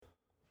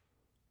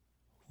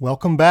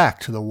Welcome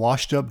back to the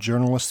Washed Up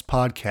Journalists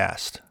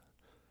podcast.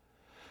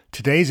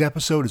 Today's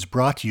episode is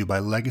brought to you by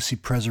Legacy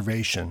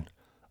Preservation,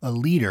 a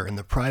leader in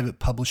the private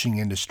publishing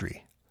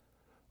industry.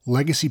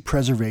 Legacy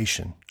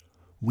Preservation.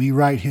 We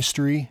write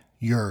history,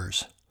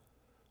 yours.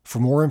 For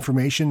more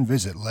information,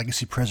 visit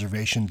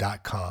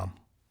legacypreservation.com.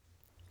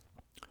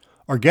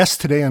 Our guest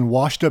today on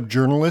Washed Up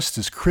Journalists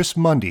is Chris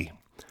Mundy,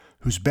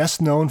 who's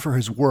best known for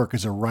his work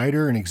as a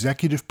writer and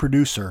executive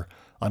producer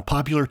on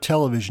popular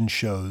television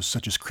shows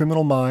such as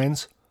Criminal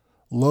Minds,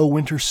 Low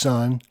Winter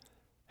Sun,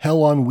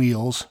 Hell on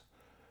Wheels,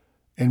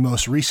 and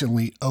most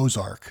recently,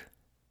 Ozark.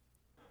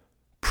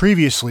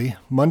 Previously,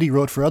 Mundy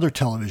wrote for other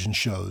television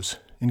shows,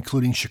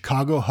 including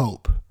Chicago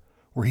Hope,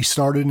 where he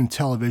started in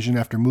television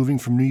after moving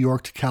from New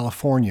York to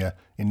California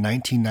in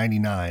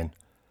 1999,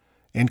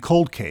 and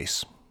Cold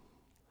Case.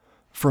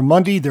 For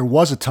Mundy, there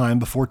was a time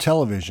before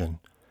television.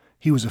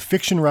 He was a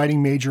fiction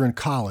writing major in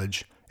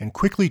college and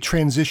quickly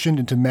transitioned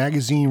into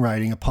magazine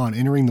writing upon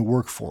entering the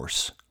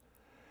workforce.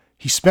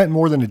 He spent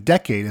more than a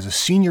decade as a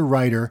senior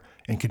writer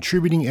and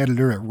contributing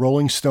editor at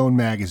Rolling Stone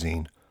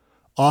magazine,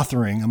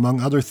 authoring, among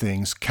other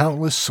things,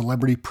 countless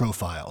celebrity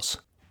profiles.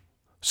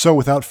 So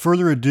without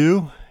further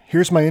ado,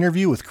 here's my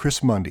interview with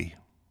Chris Mundy.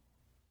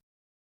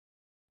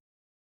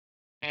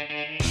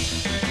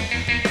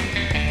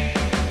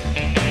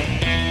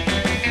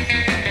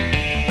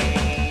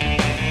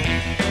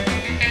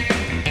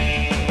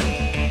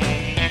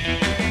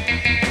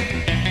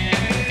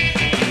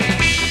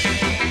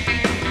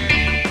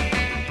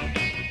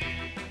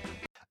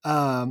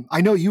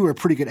 I know you were a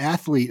pretty good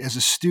athlete as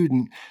a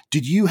student.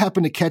 Did you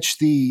happen to catch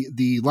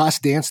the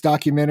Last Dance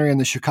documentary on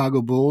the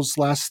Chicago Bulls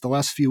the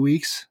last few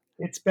weeks?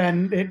 It's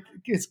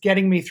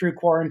getting me through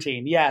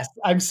quarantine. Yes,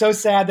 I'm so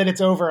sad that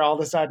it's over all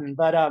of a sudden.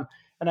 But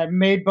and I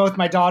made both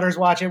my daughters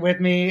watch it with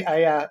me.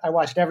 I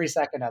watched every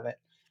second of it.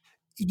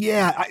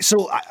 Yeah,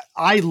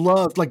 I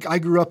loved, I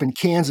grew up in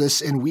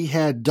Kansas and we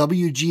had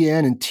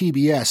WGN and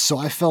TBS. So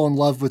I fell in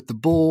love with the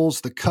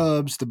Bulls, the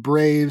Cubs, the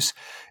Braves.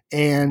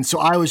 And so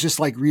I was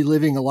just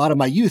reliving a lot of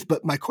my youth.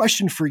 But my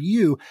question for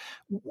you,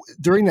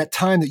 during that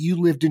time that you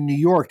lived in New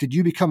York, did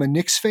you become a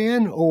Knicks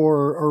fan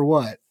or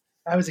what?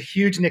 I was a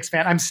huge Knicks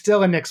fan. I'm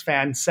still a Knicks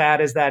fan,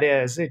 sad as that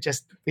is.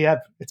 It's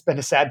been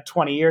a sad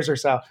 20 years or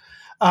so.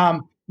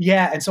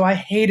 And so I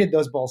hated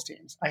those Bulls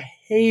teams. I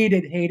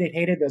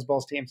hated those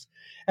Bulls teams,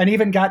 and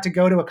even got to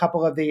go to a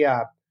couple of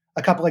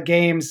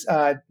games,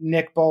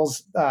 Knick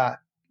Bulls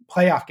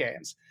playoff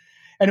games,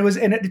 and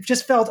it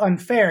just felt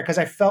unfair because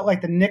I felt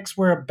like the Knicks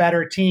were a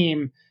better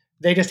team.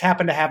 They just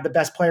happened to have the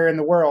best player in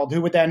the world,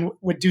 who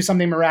would do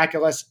something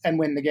miraculous and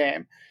win the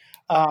game,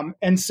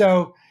 and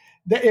so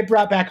it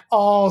brought back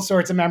all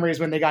sorts of memories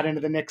when they got into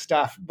the Knicks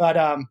stuff, but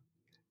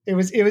it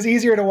was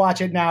easier to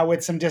watch it now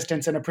with some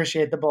distance and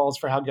appreciate the Bulls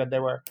for how good they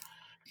were.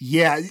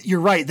 Yeah,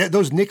 you're right.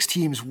 Those Knicks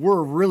teams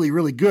were really,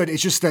 really good.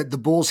 It's just that the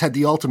Bulls had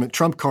the ultimate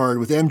trump card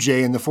with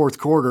MJ in the fourth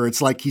quarter.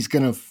 It's like he's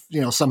going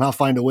to, somehow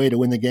find a way to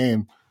win the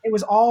game. It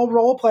was all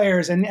role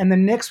players, and the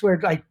Knicks were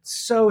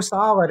so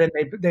solid, and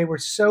they were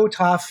so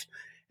tough,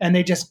 and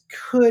they just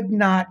could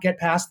not get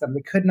past them.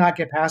 They could not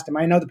get past them.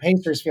 I know the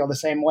Pacers feel the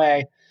same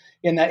way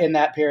in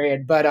that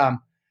period, but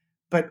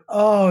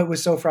oh, it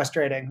was so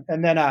frustrating.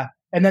 And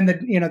then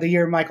the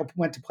year Michael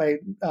went to play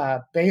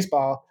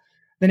baseball,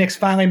 the Knicks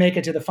finally make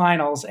it to the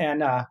finals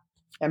and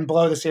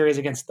blow the series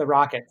against the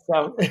Rockets.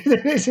 So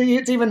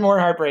it's even more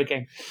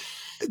heartbreaking.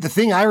 The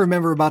thing I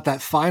remember about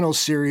that finals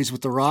series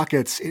with the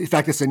Rockets, in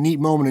fact, it's a neat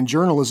moment in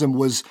journalism,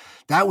 was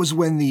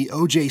when the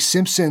O.J.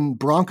 Simpson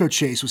Bronco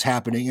chase was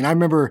happening. And I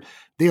remember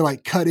they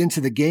cut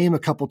into the game a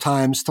couple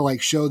times to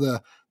show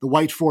the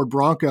white Ford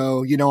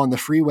Bronco, on the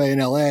freeway in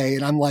L.A.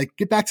 And I'm like,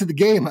 get back to the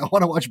game. I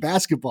want to watch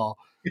basketball.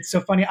 It's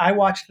so funny. I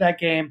watched that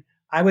game.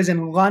 I was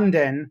in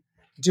London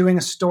doing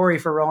a story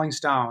for Rolling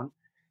Stone.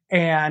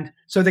 And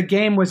so the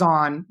game was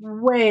on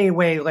way,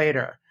 way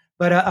later.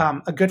 But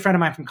a good friend of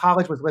mine from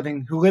college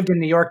who lived in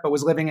New York, but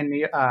was living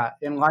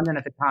in London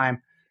at the time,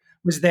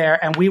 was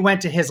there. And we went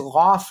to his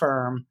law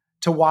firm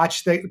to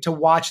watch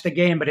the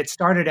game. But it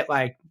started at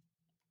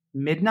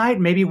midnight,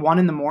 maybe 1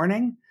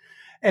 a.m.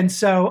 And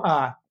so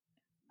I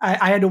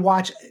had to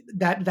watch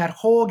that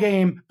whole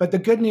game. But the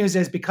good news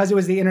is, because it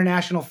was the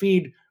international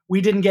feed, we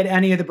didn't get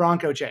any of the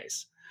Bronco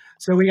chase.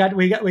 So we got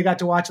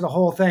to watch the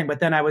whole thing. But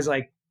then I was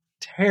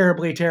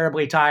terribly,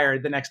 terribly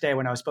tired the next day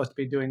when I was supposed to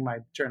be doing my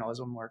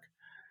journalism work.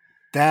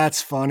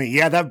 That's funny.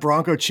 Yeah, that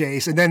Bronco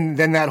chase. And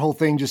then that whole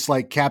thing just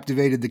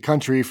captivated the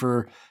country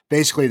for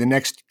basically the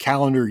next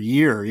calendar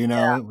year,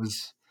 Yeah. It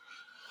was.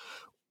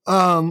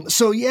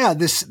 So yeah,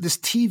 this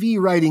TV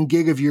writing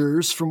gig of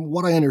yours, from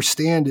what I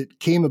understand,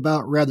 it came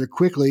about rather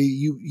quickly.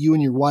 You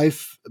and your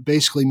wife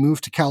basically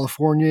moved to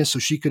California so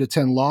she could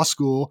attend law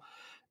school,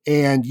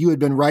 and you had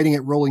been writing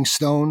at Rolling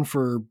Stone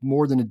for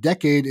more than a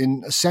decade.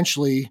 And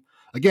essentially,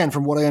 again,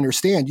 from what I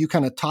understand, you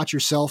kind of taught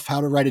yourself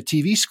how to write a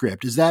TV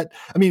script.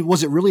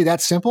 Was it really that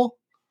simple?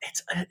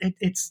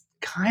 It's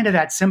kind of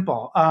that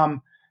simple.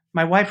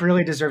 My wife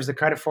really deserves the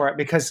credit for it,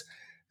 because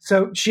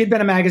so she had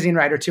been a magazine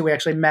writer too. We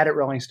actually met at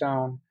Rolling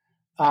Stone.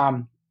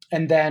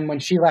 And then when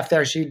she left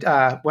there, she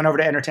went over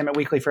to Entertainment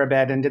Weekly for a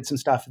bit and did some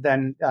stuff,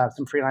 then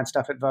some freelance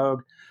stuff at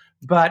Vogue.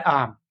 But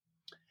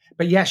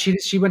yeah,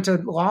 she went to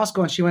law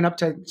school and she went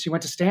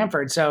to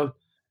Stanford. So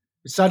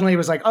suddenly it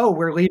was like, oh,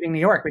 we're leaving New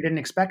York. We didn't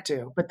expect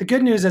to. But the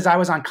good news is I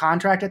was on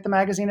contract at the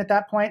magazine at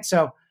that point.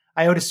 So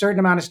I owed a certain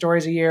amount of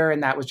stories a year,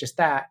 and that was just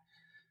that.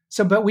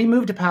 So, but we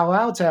moved to Palo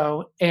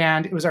Alto,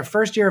 and it was our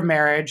first year of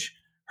marriage,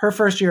 her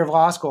first year of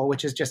law school,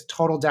 which is just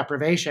total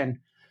deprivation.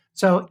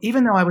 So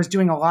even though I was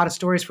doing a lot of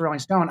stories for Rolling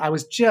Stone, I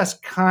was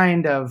just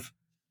kind of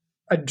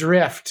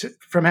adrift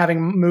from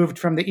having moved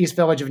from the East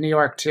Village of New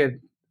York to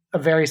a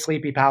very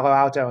sleepy Palo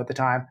Alto at the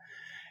time.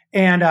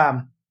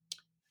 And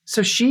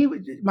so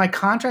my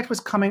contract was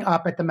coming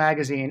up at the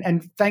magazine,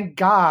 and thank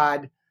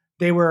God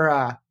they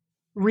were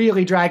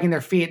really dragging their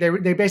feet.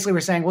 They basically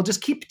were saying, "We'll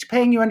just keep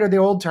paying you under the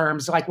old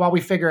terms, like while we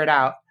figure it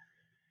out."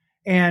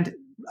 And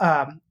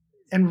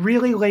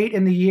really late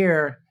in the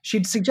year,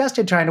 she'd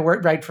suggested trying to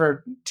write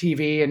for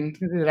TV and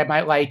that I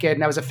might like it.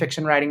 And I was a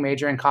fiction writing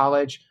major in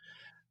college,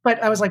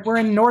 but I was like, "We're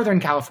in Northern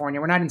California.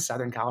 We're not in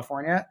Southern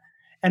California."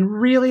 And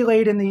really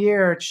late in the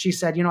year, she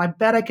said, "I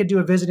bet I could do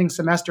a visiting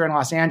semester in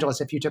Los Angeles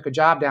if you took a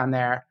job down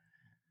there."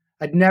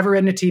 I'd never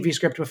written a TV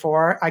script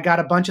before. I got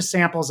a bunch of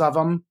samples of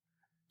them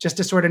just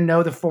to sort of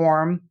know the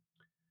form.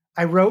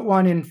 I wrote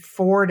one in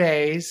 4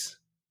 days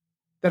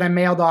that I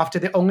mailed off to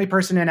the only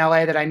person in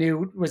LA that I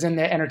knew was in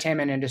the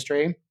entertainment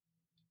industry.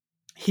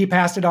 He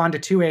passed it on to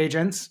 2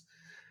 agents.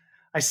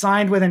 I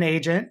signed with an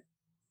agent.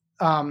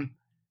 And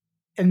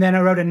then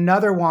I wrote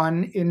another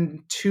one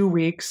in 2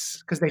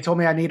 weeks because they told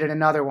me I needed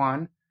another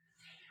one.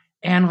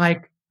 And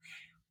I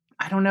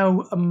don't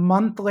know, a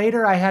month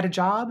later, I had a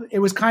job. It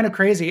was kind of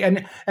crazy.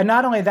 And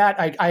not only that,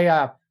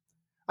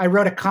 I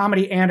wrote a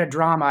comedy and a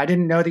drama. I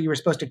didn't know that you were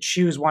supposed to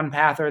choose one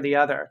path or the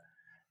other.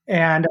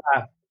 And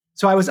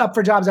so I was up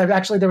for jobs. I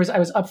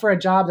was up for a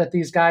job that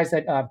these guys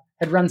that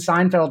had run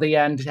Seinfeld at the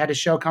end had a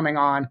show coming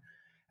on.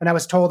 And I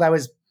was told I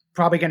was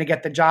probably going to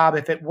get the job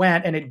if it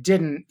went, and it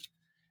didn't.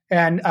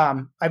 And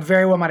I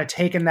very well might have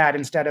taken that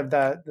instead of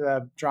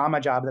the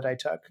drama job that I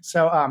took.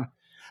 So,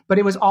 but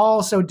it was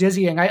all so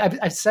dizzying.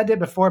 I've said it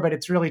before, but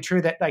it's really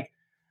true that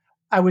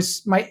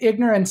my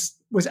ignorance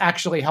was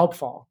actually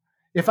helpful.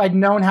 If I'd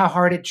known how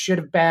hard it should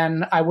have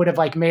been, I would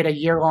have made a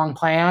year-long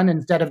plan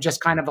instead of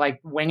just kind of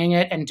winging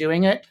it and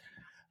doing it.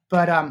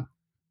 But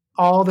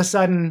all of a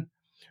sudden,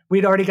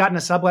 we'd already gotten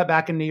a sublet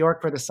back in New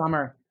York for the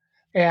summer.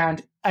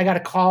 And I got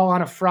a call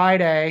on a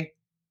Friday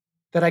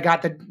that I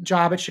got the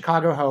job at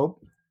Chicago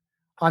Hope.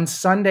 On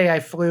Sunday, I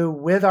flew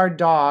with our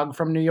dog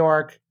from New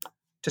York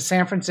to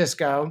San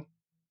Francisco,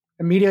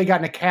 immediately got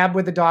in a cab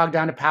with the dog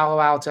down to Palo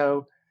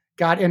Alto,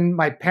 got in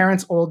my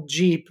parents' old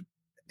Jeep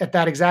at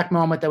that exact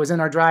moment that was in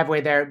our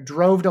driveway there,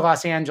 drove to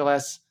Los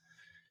Angeles,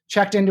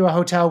 checked into a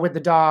hotel with the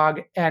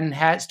dog, and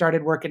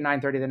started work at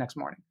 9:30 the next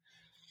morning.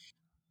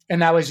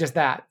 And that was just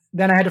that.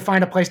 Then I had to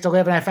find a place to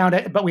live, and I found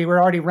it, but we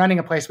were already renting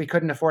a place we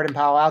couldn't afford in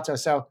Palo Alto.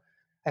 So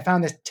I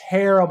found this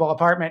terrible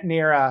apartment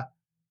near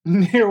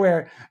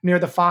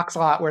the Fox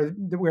lot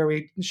where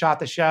we shot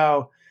the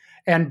show,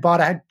 and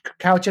bought a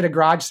couch at a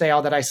garage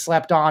sale that I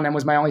slept on and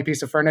was my only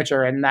piece of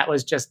furniture. And that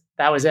was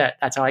it.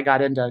 That's how I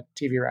got into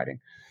TV writing.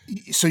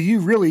 So you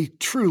really,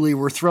 truly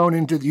were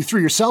you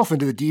threw yourself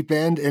into the deep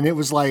end, and it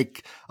was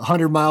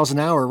 100 miles an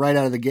hour right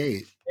out of the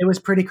gate. It was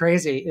pretty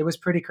crazy.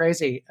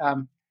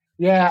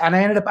 Yeah. And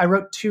I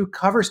wrote 2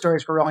 cover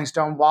stories for Rolling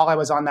Stone while I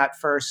was on that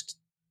first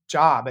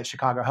job at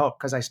Chicago Hope,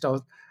 because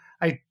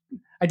I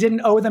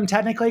didn't owe them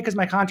technically because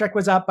my contract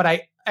was up, but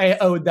I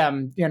owed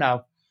them,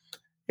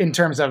 in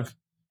terms of,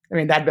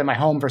 that'd been my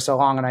home for so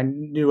long, and I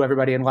knew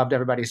everybody and loved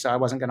everybody, so I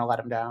wasn't going to let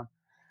them down.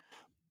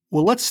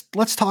 Well,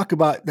 let's talk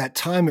about that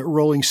time at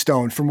Rolling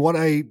Stone. From what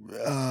I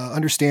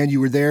understand, you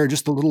were there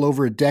just a little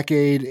over a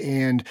decade,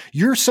 and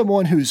you're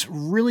someone who's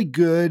really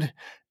good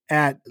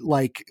at,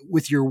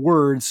 with your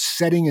words,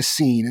 setting a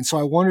scene. And so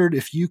I wondered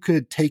if you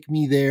could take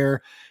me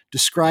there,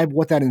 describe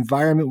what that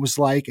environment was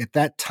like at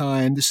that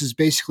time. This is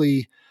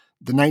basically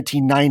the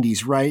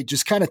 1990s, right?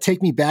 Just kind of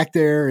take me back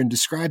there and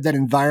describe that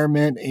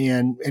environment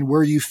and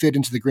where you fit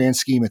into the grand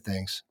scheme of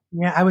things.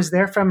 Yeah, I was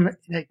there from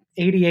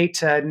 88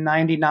 to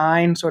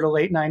 99, sort of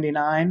late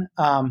 99,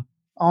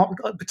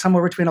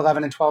 somewhere between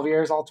 11 and 12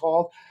 years all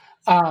told.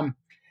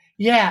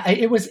 Yeah,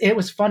 it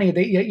was funny.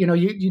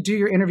 You do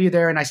your interview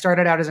there, and I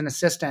started out as an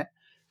assistant,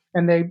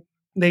 and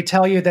they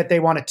tell you that they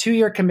want a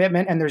 2-year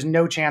commitment and there's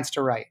no chance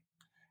to write.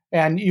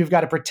 And you've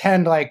got to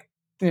pretend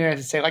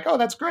to say oh,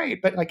 that's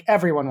great. But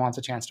everyone wants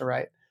a chance to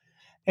write.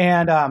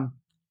 And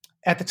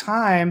at the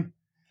time,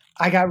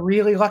 I got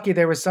really lucky.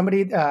 There was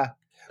somebody,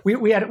 we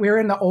were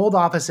in the old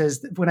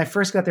offices. When I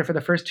first got there for the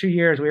first 2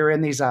 years, we were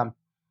in these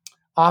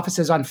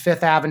offices on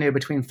 5th Avenue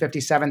between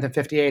 57th and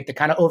 58th that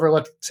kind of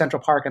overlooked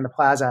Central Park and the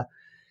plaza.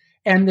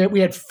 And we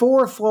had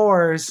 4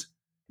 floors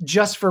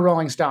just for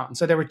Rolling Stone.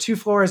 So there were 2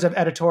 floors of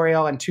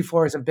editorial and 2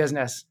 floors of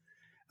business.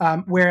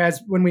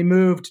 Whereas when we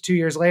moved 2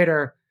 years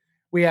later,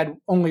 we had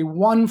only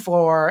 1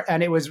 floor,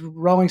 and it was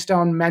Rolling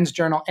Stone, Men's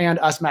Journal, and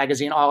Us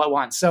Magazine all at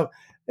once. So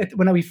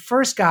when we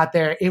first got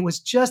there, it was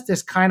just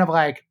this kind of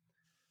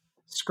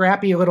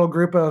scrappy little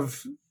group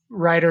of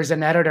writers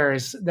and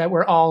editors that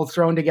were all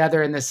thrown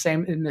together in the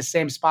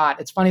same spot.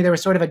 It's funny, there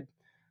was sort of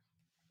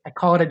I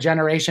call it a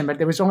generation, but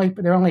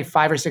they're only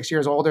 5 or 6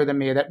 years older than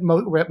me. That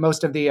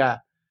most of the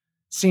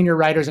senior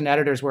writers and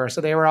editors were,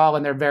 so they were all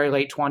in their very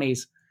late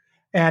 20s,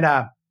 and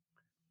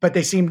but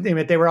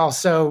they were all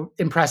so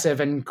impressive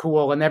and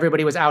cool, and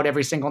everybody was out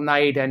every single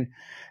night, and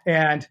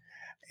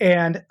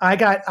I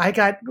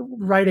got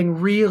writing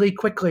really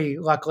quickly,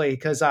 luckily,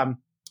 because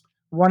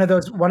one of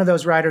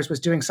those writers was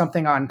doing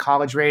something on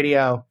college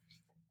radio,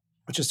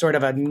 which is sort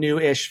of a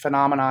new-ish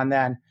phenomenon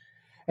then,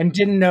 and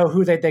didn't know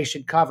who they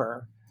should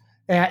cover,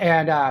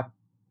 and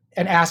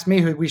asked me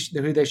who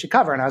they should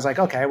cover, and I was like,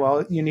 okay,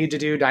 well, you need to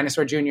do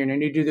Dinosaur Jr., and you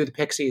need to do the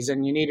Pixies,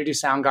 and you need to do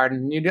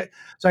Soundgarden.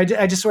 So I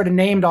just sort of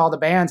named all the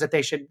bands that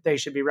they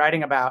should be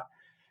writing about,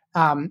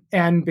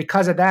 and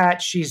because of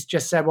that, she's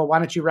just said, well, why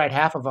don't you write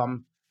half of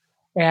them?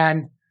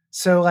 And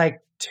so,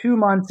 like 2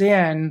 months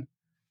in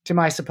to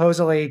my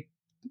supposedly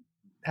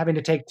having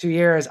to take 2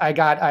 years, I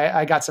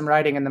got some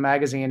writing in the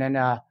magazine, and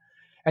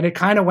it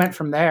kind of went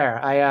from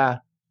there.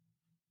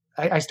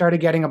 I started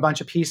getting a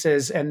bunch of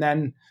pieces, and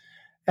then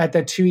at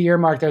the 2-year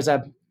mark, there's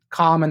a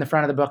column in the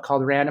front of the book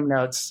called Random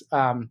Notes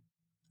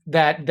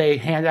that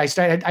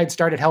I'd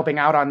started helping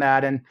out on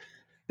that, and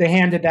they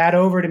handed that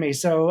over to me.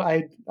 So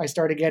I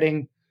started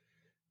getting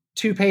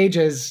 2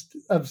 pages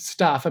of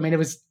stuff. I mean, it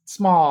was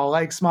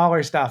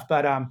smaller stuff,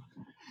 but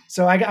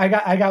so I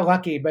got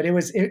lucky. But it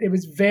was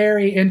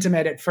very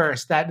intimate at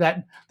first.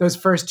 That those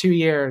first 2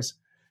 years,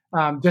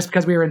 just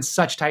because we were in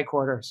such tight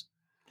quarters.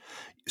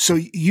 So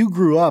you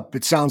grew up,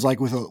 it sounds like,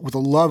 with a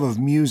love of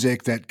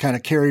music that kind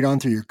of carried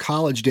on through your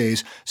college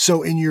days.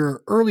 So in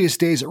your earliest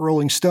days at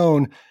Rolling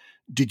Stone,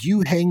 did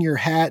you hang your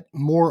hat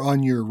more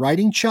on your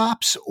writing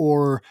chops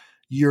or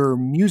your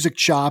music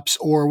chops,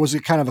 or was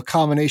it kind of a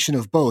combination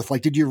of both?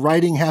 Like, did your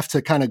writing have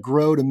to kind of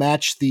grow to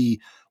match the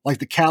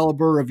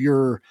caliber of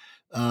your,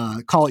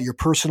 call it your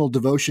personal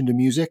devotion to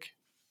music?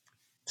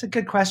 It's a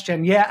good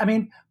question. Yeah, I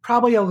mean,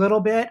 probably a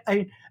little bit.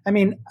 I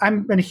mean,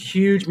 I'm a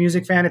huge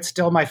music fan. It's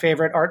still my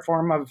favorite art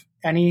form of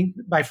any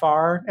by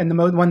far, and the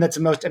one that's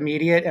the most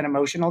immediate and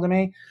emotional to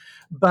me.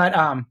 But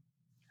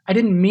I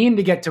didn't mean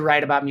to get to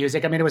write about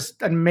music. I mean, it was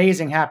an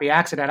amazing, happy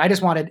accident. I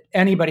just wanted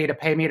anybody to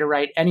pay me to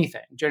write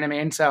anything. Do you know what I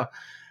mean? So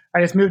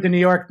I just moved to New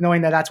York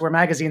knowing that that's where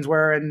magazines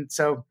were, and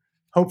so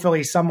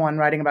hopefully someone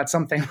writing about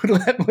something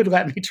would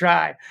let me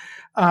try.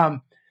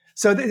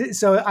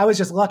 So I was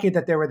just lucky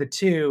that there were the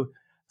two.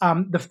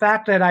 The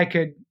fact that I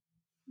could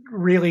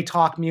really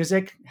talk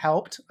music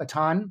helped a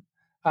ton.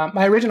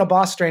 My original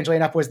boss, strangely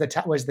enough, was the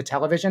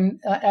television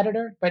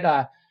editor,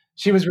 but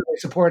she was really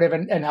supportive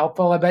and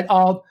helpful. But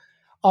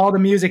all the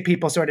music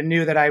people sort of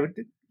knew that I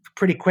would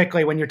pretty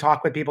quickly. When you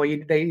talk with people,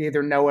 they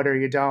either know it or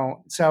you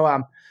don't. So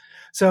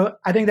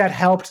I think that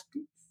helped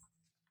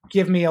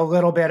give me a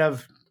little bit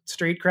of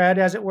street cred,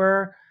 as it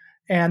were,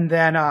 and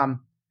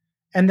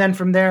then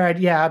from there,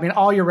 I mean,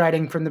 all your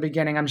writing from the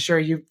beginning, I'm sure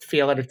you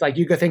feel it. It's like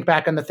you go think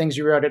back on the things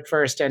you wrote at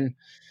first, and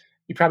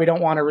you probably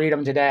don't want to read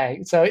them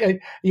today. So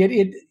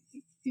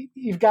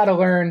you've got to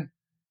learn.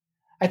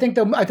 I think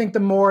the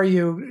more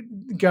you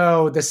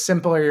go, the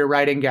simpler your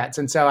writing gets.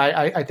 And so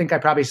I think I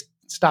probably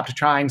stopped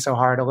trying so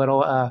hard a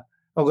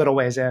little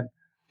ways in.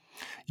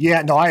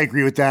 Yeah, no, I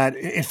agree with that.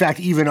 In fact,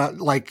 even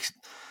like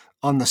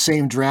on the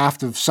same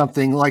draft of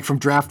something, like from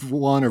draft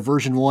 1 or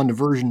version 1 to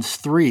version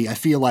 3, I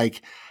feel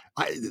like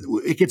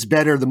it gets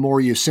better the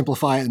more you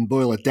simplify it and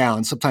boil it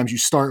down. Sometimes you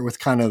start with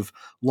kind of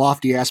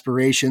lofty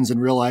aspirations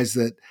and realize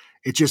that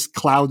it just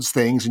clouds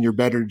things, and you're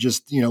better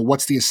just,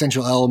 what's the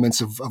essential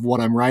elements of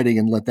what I'm writing,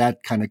 and let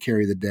that kind of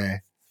carry the day.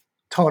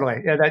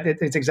 Totally. Yeah,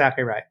 it's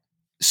exactly right.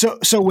 So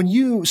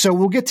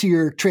we'll get to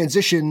your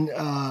transition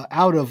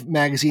out of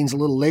magazines a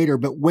little later,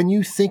 but when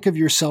you think of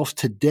yourself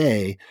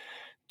today,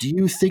 do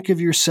you think of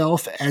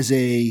yourself as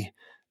a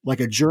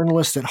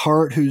journalist at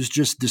heart who's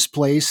just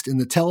displaced in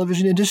the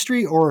television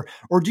industry, or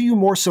do you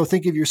more so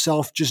think of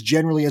yourself just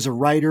generally as a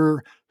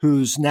writer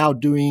who's now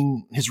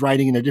doing his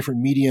writing in a different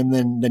medium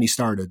than he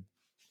started?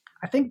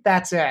 I think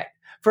that's it.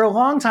 For a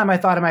long time, I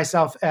thought of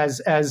myself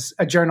as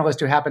a journalist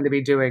who happened to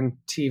be doing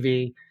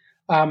TV.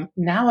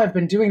 Now I've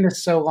been doing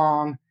this so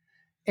long,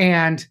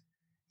 and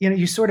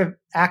you sort of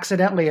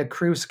accidentally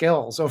accrue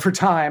skills over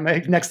time.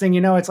 Like, next thing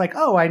you know, it's like,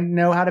 oh, I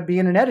know how to be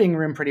in an editing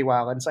room pretty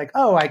well. And it's like,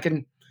 oh, I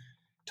can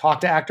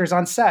talk to actors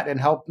on set and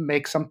help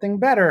make something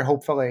better,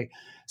 hopefully.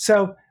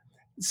 So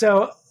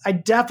I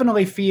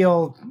definitely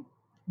feel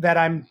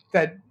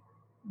that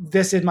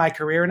this is my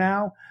career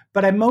now,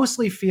 but I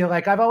mostly feel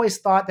like I've always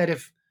thought that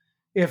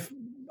if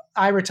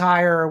I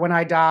retire or when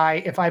I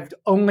die, if I've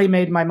only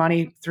made my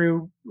money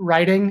through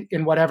writing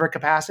in whatever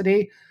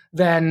capacity,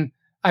 then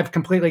I've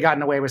completely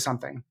gotten away with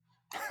something.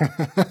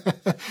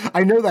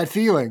 I know that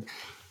feeling.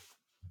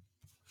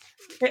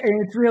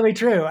 It's really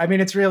true. I mean,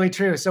 it's really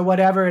true. So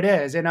whatever it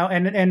is,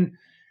 and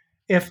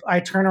if I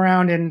turn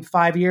around in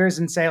 5 years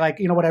and say, like,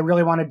 what I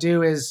really want to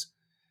do is,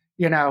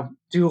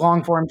 do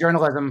long form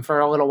journalism for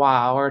a little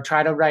while, or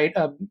try to write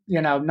a,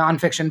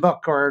 nonfiction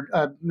book or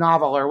a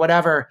novel or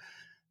whatever,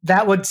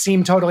 that would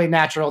seem totally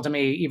natural to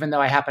me, even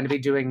though I happen to be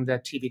doing the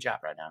TV job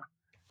right now.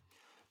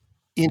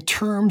 In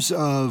terms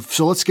of,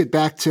 so let's get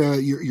back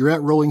to you're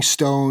at Rolling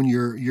Stone.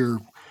 You're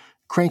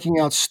cranking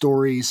out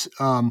stories.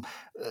 Kind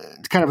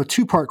of a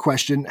two-part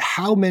question.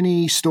 How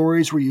many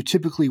stories were you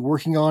typically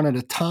working on at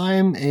a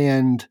time,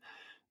 and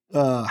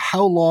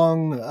how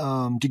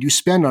long did you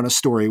spend on a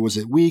story? Was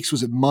it weeks?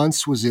 Was it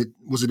months? Was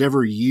it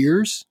ever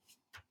years?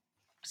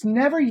 It's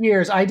never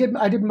years. I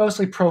did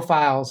mostly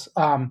profiles.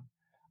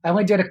 I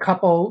only did a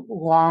couple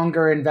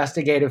longer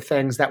investigative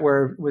things that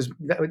was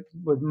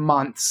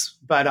months,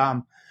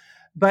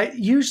 but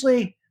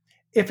usually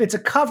if it's a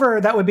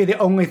cover, that would be the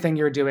only thing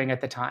you're doing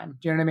at the time.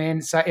 Do you know what I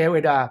mean? So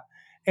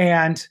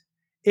and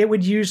it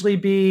would usually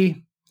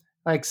be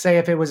like, say,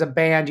 if it was a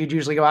band, you'd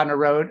usually go out on a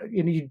road,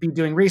 you'd be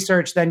doing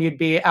research, then you'd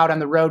be out on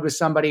the road with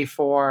somebody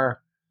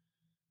for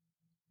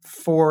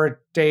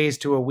 4 days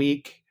to a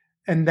week.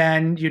 And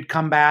then you'd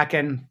come back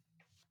and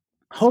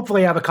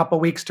hopefully have a couple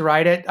weeks to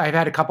write it. I've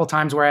had a couple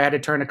times where I had to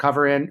turn a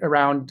cover in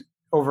around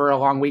over a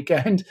long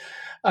weekend.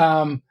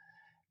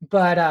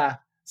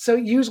 So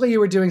usually you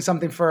were doing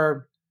something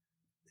for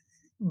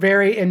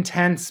very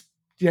intense,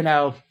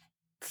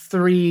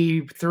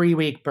 3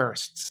 week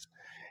bursts.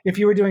 If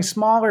you were doing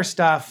smaller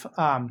stuff,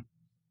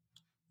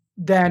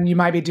 then you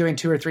might be doing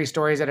 2 or 3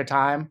 stories at a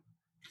time.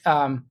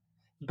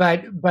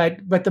 But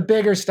the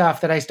bigger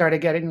stuff that I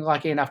started getting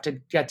lucky enough to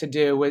get to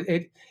do,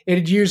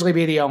 it'd usually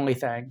be the only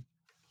thing.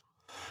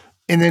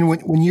 And then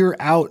when you're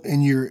out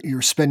and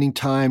you're spending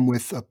time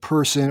with a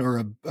person or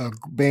a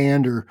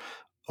band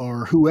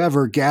or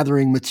whoever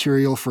gathering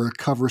material for a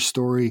cover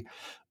story,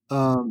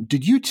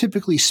 did you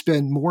typically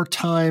spend more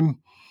time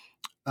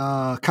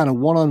kind of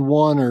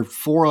one-on-one or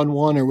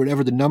 4-on-1 or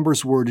whatever the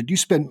numbers were? Did you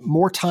spend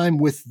more time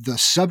with the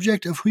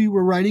subject of who you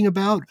were writing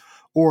about,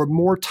 or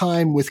more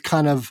time with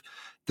kind of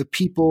the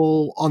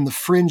people on the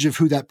fringe of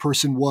who that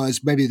person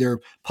was, maybe their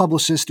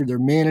publicist or their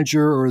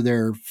manager or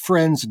their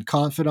friends and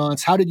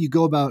confidants? How did you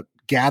go about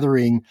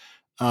gathering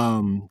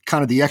kind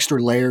of the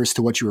extra layers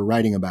to what you were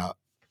writing about?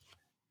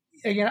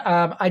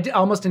 I did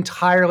almost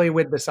entirely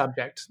with the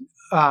subject.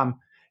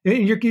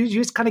 You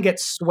just kind of get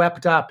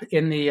swept up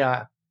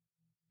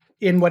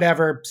in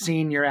whatever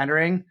scene you're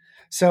entering.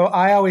 So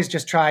I always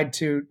just tried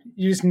to,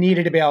 you just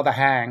needed to be able to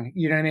hang,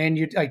 you know what I mean?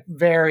 You like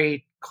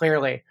very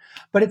clearly.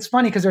 But it's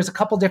funny because there's a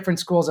couple different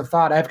schools of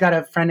thought. I've got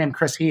a friend named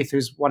Chris Heath,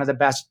 who's one of the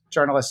best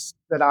journalists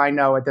that I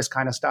know at this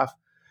kind of stuff,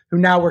 who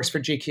now works for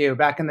GQ.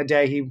 Back in the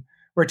day, he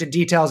worked at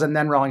Details and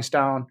then Rolling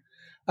Stone.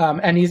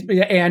 And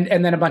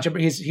then a bunch of,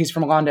 he's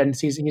from London.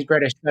 He's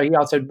British. So he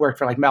also worked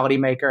for like Melody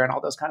Maker and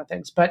all those kind of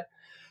things. But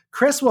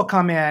Chris will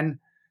come in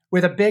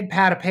with a big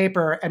pad of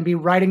paper and be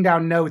writing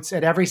down notes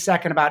at every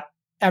second about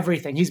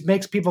everything. He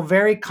makes people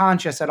very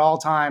conscious at all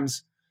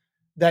times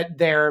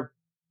that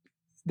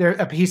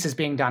a piece is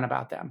being done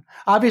about them.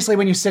 Obviously,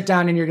 when you sit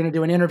down and you're going to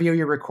do an interview,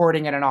 you're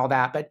recording it and all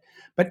that.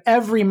 But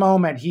every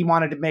moment he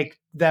wanted to make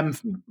them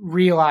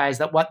realize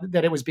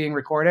that it was being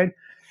recorded.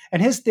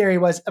 And his theory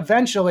was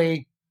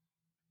eventually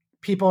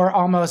people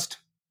are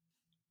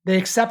they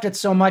accept it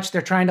so much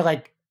they're trying to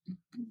like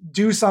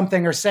do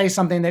something or say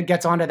something that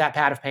gets onto that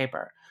pad of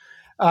paper.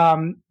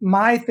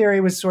 My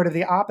theory was sort of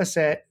the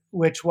opposite,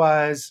 which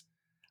was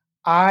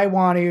I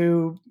want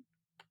to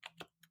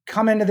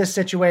come into this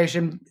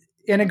situation,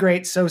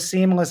 integrate so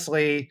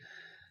seamlessly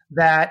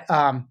that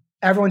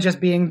everyone's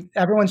just being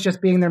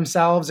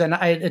themselves, and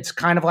it's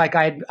kind of like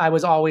I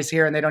was always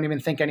here, and they don't even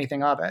think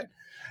anything of it.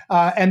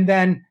 And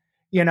then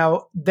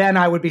then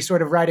I would be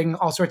sort of writing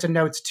all sorts of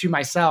notes to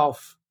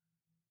myself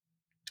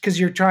because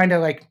you're trying to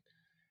like.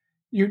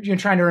 You're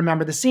trying to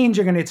remember the scenes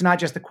it's not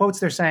just the quotes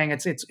they're saying.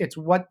 It's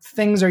what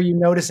things are you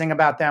noticing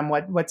about them?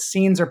 What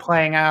scenes are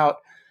playing out?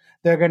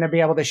 They're going to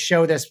be able to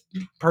show this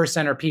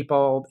person or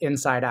people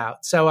inside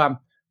out. So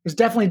there's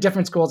definitely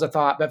different schools of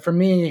thought. But for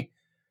me,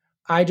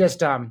 I just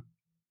dove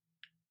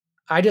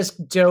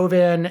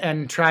in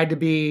and tried to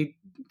be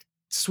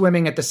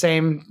swimming at the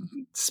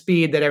same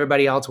speed that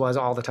everybody else was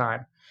all the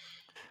time.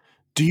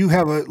 Do you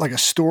have a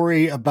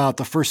story about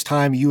the first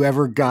time you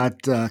ever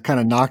got kind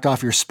of knocked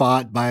off your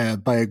spot by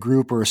a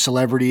group or a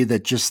celebrity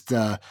that just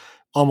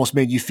almost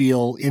made you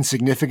feel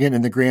insignificant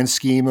in the grand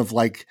scheme of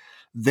like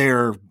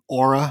their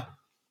aura?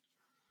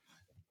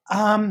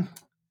 No,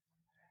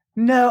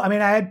 I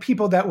mean, I had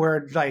people that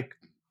were like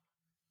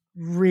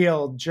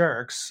real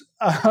jerks.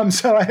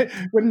 So I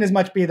wouldn't as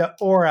much be the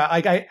aura.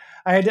 Like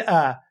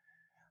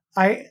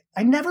I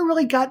never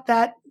really got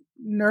that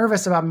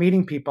nervous about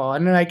meeting people,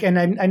 and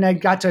I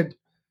got to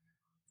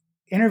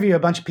interview a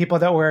bunch of people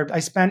I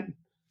spent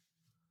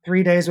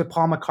 3 days with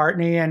Paul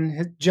McCartney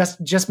and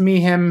just me,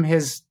 him,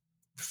 his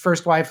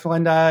first wife,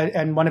 Linda,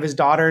 and one of his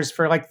daughters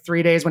for like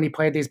 3 days when he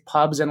played these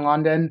pubs in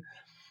London.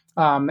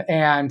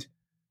 And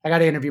I got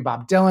to interview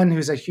Bob Dylan,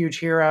 who's a huge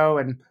hero,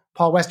 and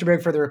Paul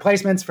Westerberg for The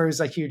Replacements, who's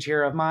a huge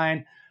hero of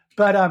mine.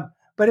 But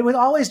it was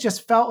always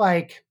just felt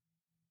like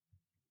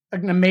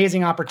an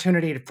amazing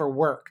opportunity for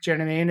work. Do you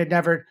know what I mean? It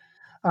never,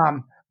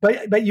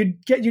 but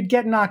you'd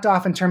get knocked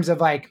off in terms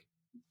of like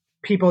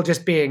people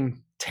just being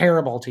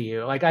terrible to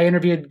you. Like I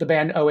interviewed the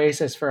band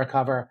Oasis for a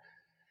cover,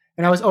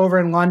 and I was over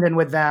in London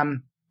with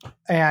them,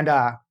 and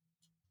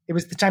it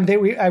was the time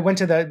I went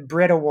to the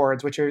Brit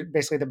Awards, which are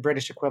basically the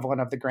British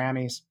equivalent of the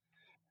Grammys,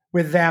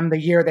 with them the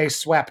year they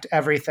swept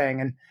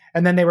everything,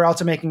 and then they were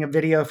also making a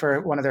video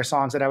for one of their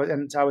songs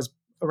and so I was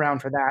around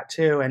for that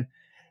too, and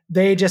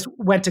they just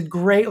went to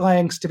great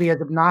lengths to be as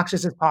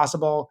obnoxious as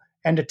possible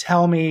and to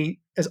tell me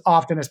as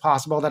often as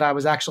possible that I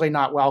was actually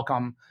not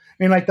welcome.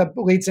 I mean, like the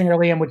lead singer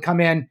Liam would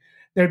come in,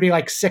 there'd be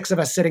like 6 of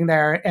us sitting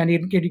there, and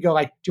he'd go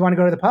like, "Do you want to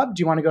go to the pub?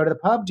 Do you want to go to the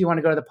pub? Do you want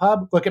to go to the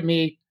pub?" Look at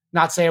me,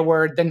 not say a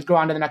word, then go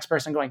on to the next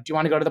person going, "Do you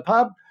want to go to the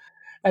pub?"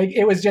 Like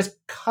it was just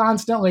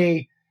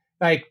constantly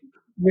like,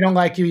 "We don't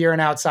like you. You're an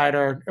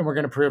outsider, and we're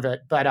going to prove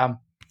it." But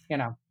you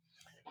know,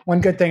 one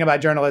good thing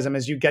about journalism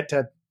is you get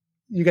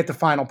the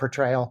final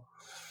portrayal.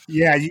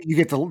 Yeah, you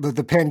get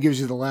the pen gives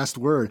you the last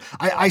word.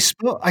 I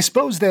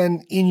suppose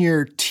then in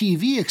your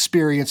TV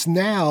experience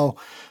now,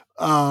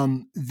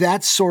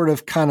 that's sort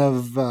of kind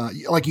of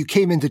like you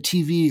came into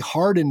TV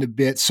hardened a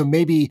bit. So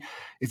maybe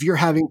if you're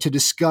having to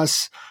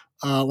discuss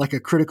like a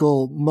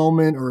critical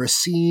moment or a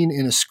scene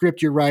in a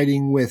script you're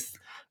writing with,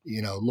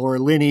 Laura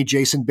Linney,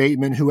 Jason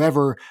Bateman,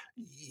 whoever,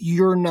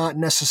 you're not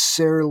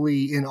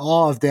necessarily in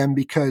awe of them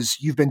because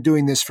you've been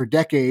doing this for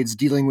decades,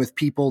 dealing with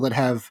people that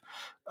have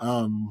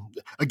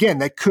again,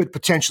 that could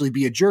potentially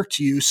be a jerk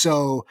to you.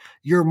 So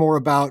you're more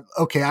about,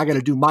 okay, I got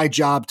to do my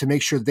job to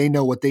make sure they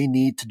know what they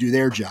need to do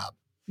their job.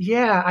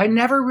 Yeah, I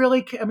never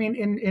really, I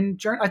mean,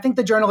 I think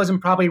the journalism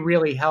probably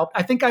really helped.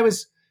 I think I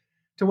was,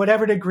 to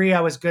whatever degree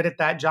I was good at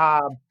that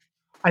job,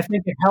 I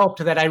think it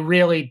helped that I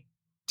really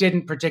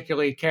didn't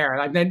particularly care.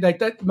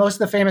 Most of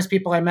the famous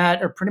people I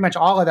met, or pretty much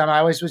all of them, I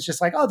always was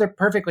just like, oh, they're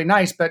perfectly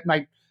nice, but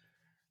my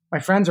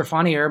friends are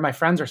funnier, my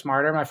friends are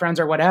smarter, my friends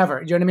are whatever.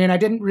 Do you know what I mean? I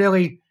didn't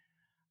really,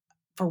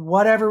 for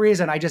whatever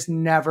reason, I just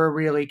never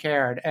really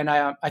cared, and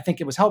I think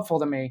it was helpful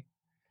to me.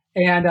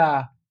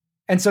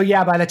 And so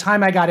yeah, by the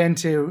time I got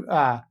into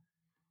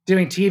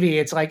doing TV,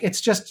 it's like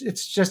it's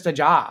just a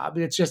job.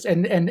 It's just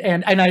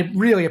and I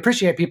really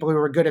appreciate people who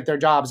are good at their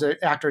jobs,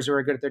 actors who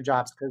are good at their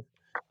jobs, because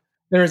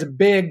there is a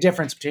big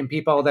difference between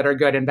people that are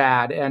good and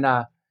bad. And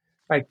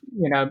like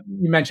you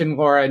mentioned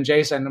Laura and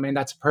Jason. I mean,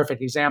 that's a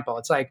perfect example.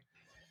 It's like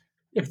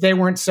if they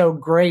weren't so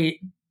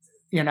great,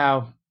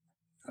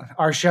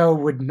 our show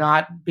would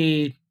not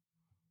be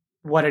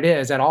what it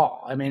is at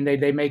all. I mean,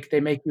 they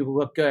make you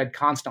look good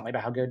constantly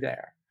about how good they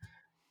are.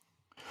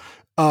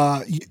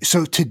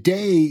 So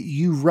today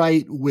you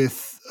write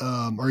with,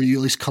 or you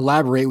at least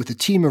collaborate with a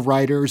team of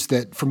writers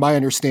that, from my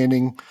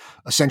understanding,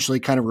 essentially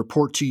kind of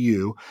report to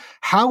you.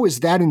 How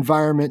is that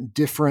environment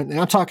different? And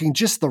I'm talking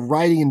just the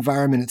writing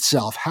environment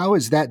itself. How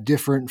is that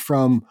different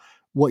from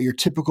what your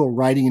typical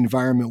writing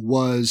environment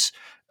was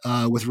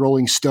with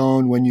Rolling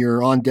Stone when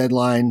you're on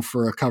deadline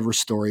for a cover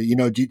story?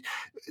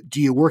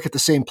 Do you work at the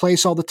same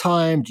place all the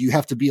time? Do you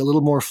have to be a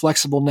little more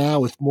flexible now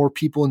with more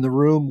people in the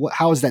room?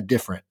 How is that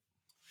different?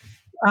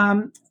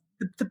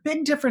 The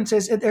big difference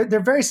is they're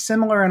very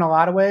similar in a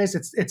lot of ways.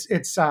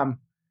 It's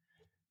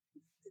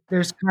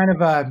there's kind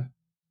of a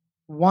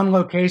one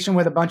location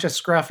with a bunch of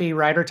scruffy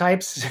writer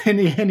types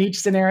in each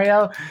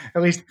scenario,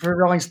 at least for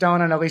Rolling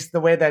Stone, and at least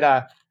the way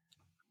that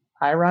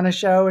I run a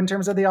show in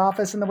terms of The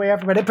Office and the way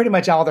everybody, pretty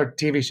much all their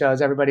TV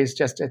shows, everybody's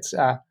just it's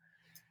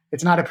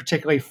not a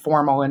particularly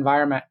formal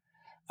environment.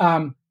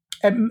 At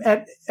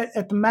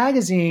the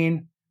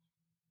magazine,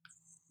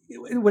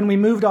 when we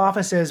moved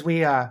offices,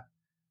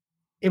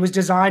 it was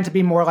designed to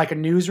be more like a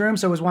newsroom.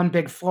 So it was one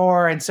big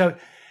floor. And so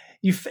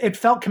it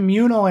felt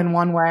communal in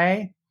one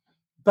way,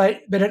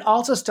 but it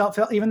also still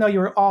felt, even though you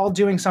were all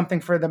doing something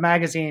for the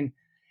magazine,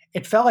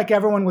 it felt like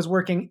everyone was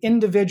working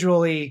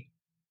individually,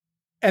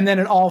 and then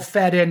it all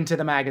fed into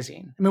the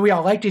magazine. I mean, we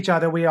all liked each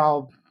other. We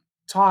all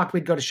talked,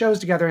 we'd go to shows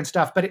together and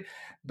stuff, but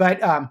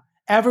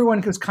everyone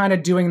was kind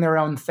of doing their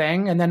own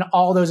thing. And then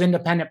all those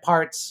independent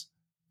parts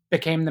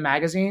became the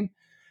magazine.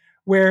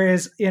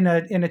 Whereas in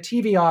a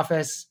TV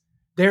office,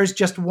 there's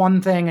just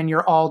one thing and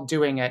you're all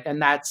doing it.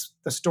 And that's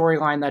the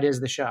storyline that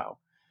is the show.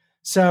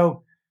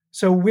 So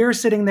we're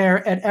sitting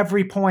there at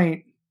every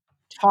point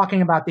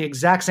talking about the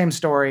exact same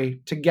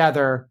story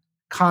together,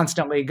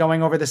 constantly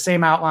going over the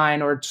same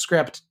outline or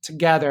script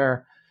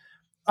together.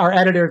 Our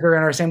editors are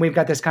in our same, we've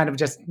got this kind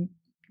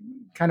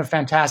of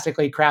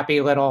fantastically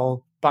crappy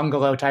little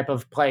bungalow type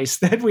of place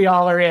that we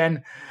all are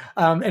in.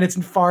 And it's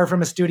far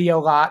from a studio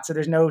lot. So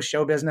there's no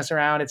show business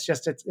around. It's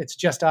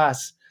just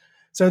us.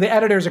 So the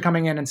editors are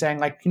coming in and saying,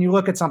 like, can you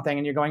look at something?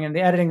 And you're going in the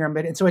editing room.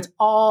 And so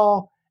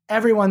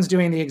everyone's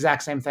doing the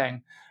exact same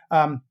thing.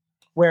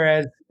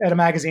 Whereas at a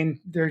magazine,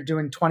 they're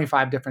doing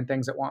 25 different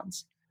things at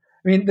once.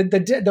 I mean,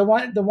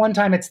 the one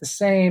time it's the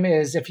same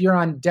is if you're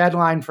on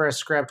deadline for a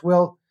script,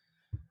 we'll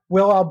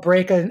all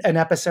break an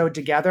episode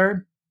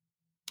together,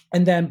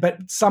 but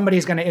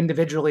somebody's going to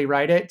individually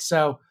write it.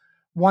 So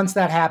once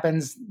that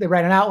happens, they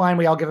write an outline,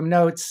 we all give them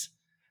notes,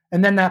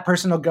 and then that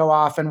person will go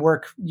off and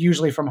work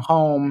usually from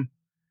home.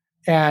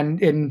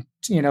 And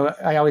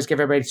I always give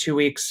everybody 2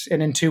 weeks,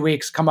 and in 2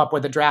 weeks come up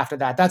with a draft of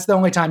that. That's the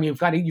only time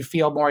you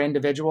feel more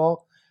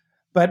individual.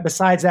 But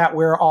besides that,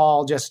 we're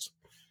all just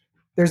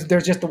there's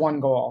just the one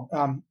goal.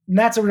 And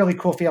that's a really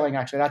cool feeling,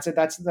 actually.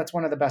 That's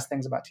one of the best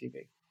things about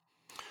TV.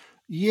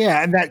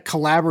 Yeah, and that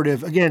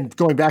collaborative, again,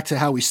 going back to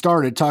how we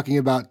started talking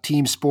about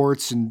team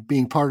sports and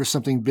being part of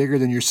something bigger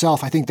than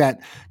yourself, I think that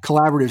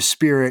collaborative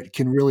spirit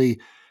can really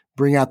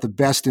bring out the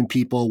best in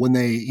people when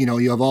they,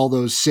 you have all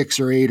those 6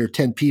 or 8 or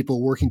 10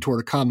 people working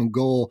toward a common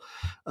goal.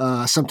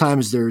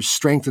 Sometimes there's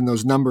strength in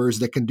those numbers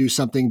that can do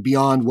something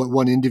beyond what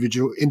one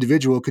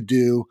individual could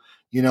do,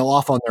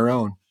 off on their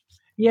own.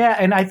 Yeah,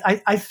 and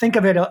I think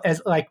of it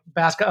as like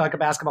a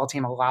basketball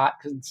team a lot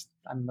because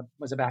I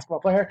was a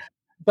basketball player,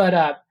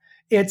 but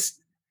it's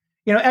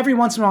every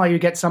once in a while you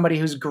get somebody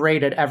who's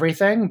great at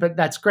everything, but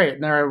that's great,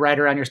 and they're a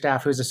writer on your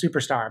staff who's a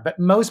superstar. But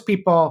most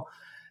people,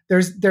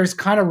 there's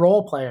kind of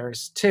role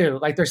players too.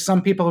 Like there's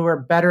some people who are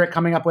better at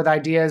coming up with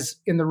ideas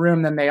in the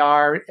room than they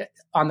are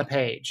on the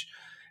page,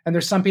 and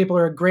there's some people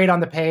who are great on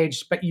the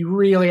page, but you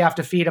really have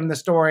to feed them the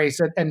story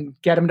and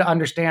get them to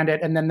understand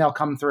it, and then they'll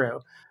come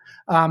through.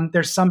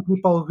 There's some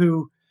people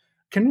who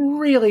can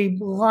really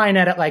line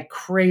at it like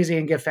crazy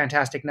and give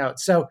fantastic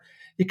notes. So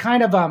you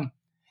kind of,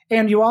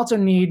 and you also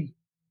need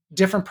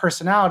different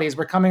personalities.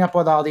 We're coming up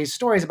with all these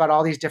stories about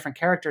all these different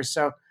characters.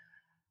 So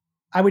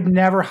I would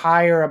never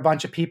hire a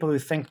bunch of people who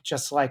think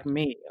just like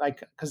me,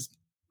 because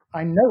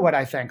I know what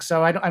I think.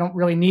 So I don't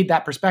really need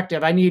that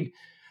perspective. I need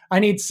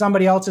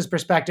somebody else's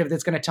perspective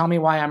that's going to tell me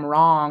why I'm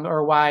wrong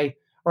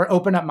or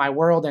open up my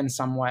world in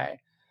some way.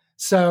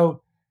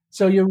 So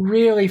you're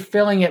really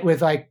filling it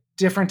with like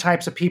different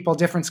types of people,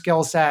 different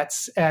skill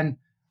sets, and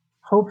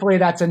hopefully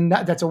that's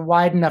a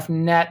wide enough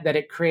net that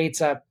it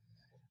creates a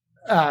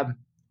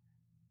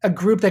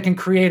group that can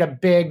create a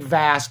big,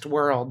 vast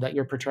world that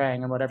you're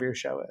portraying in whatever your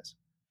show is.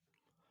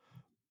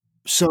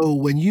 So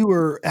when you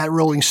were at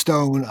Rolling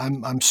Stone,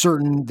 I'm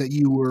certain that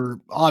you were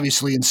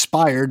obviously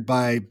inspired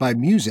by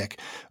music.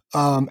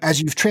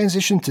 As you've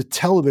transitioned to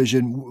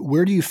television,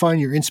 where do you find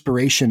your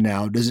inspiration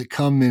now? Does it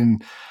come in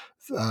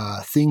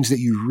things that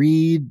you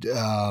read,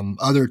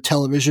 other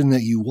television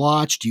that you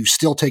watch? Do you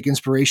still take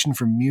inspiration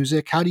from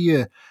music? How do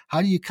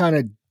you kind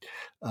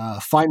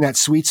of find that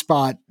sweet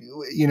spot,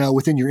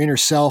 within your inner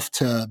self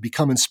to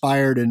become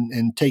inspired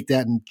and take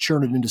that and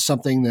churn it into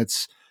something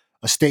that's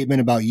a statement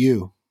about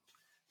you?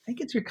 I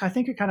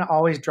think you're kind of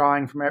always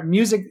drawing from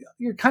music.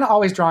 You're kind of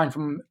always drawing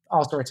from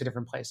all sorts of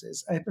different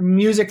places.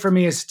 Music for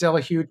me is still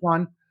a huge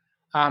one.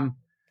 I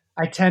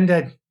tend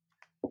to,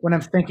 when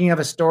I'm thinking of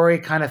a story,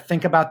 kind of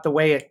think about the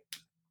way it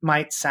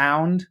might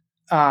sound.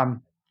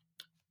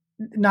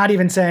 Not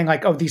even saying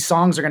like, oh, these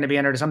songs are going to be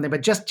in it or something,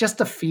 but just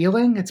the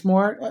feeling. It's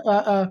more.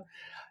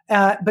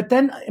 But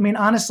then, I mean,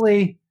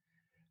 honestly,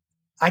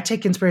 I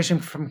take inspiration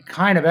from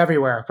kind of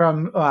everywhere.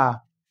 From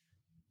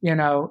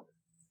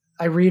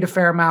I read a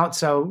fair amount,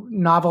 so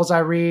novels I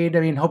read. I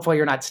mean, hopefully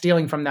you're not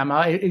stealing from them.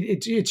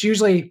 It's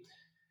usually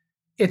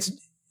it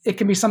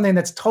can be something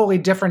that's totally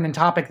different in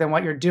topic than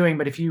what you're doing.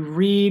 But if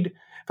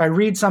I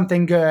read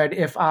something good,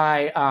 if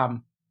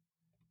I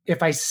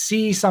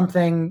see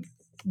something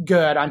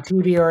good on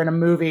TV or in a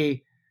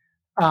movie,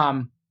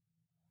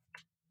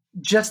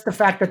 just the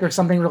fact that there's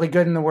something really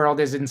good in the world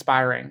is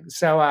inspiring.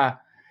 So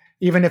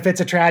even if it's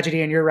a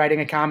tragedy and you're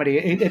writing a comedy,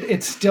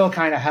 it still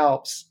kind of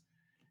helps.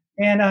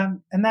 And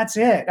that's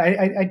it.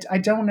 I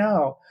don't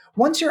know.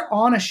 Once you're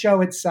on a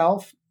show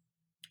itself,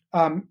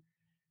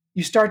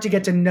 you start to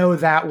get to know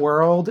that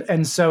world,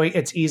 and so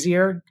it's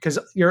easier because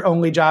your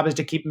only job is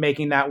to keep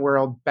making that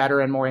world better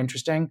and more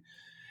interesting.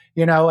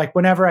 Like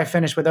whenever I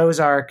finish with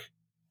Ozark,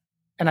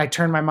 and I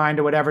turn my mind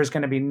to whatever's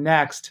going to be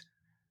next,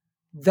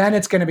 then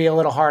it's going to be a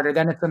little harder.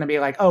 Then it's going to be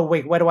like, oh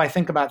wait, what do I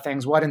think about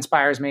things? What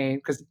inspires me?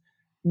 Because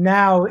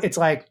now it's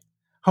like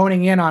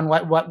honing in on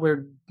what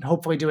we're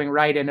hopefully doing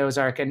right in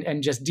Ozark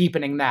and just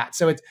deepening that.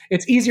 So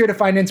it's easier to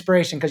find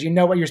inspiration because you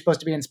know what you're supposed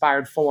to be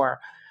inspired for.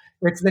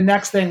 It's the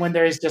next thing when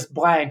there's just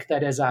blank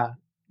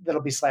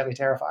that'll be slightly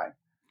terrifying.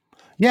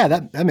 Yeah,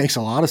 that makes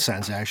a lot of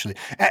sense, actually.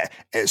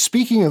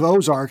 Speaking of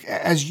Ozark,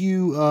 as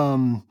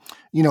you,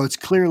 it's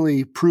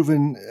clearly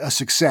proven a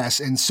success,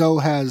 and so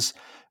has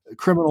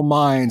Criminal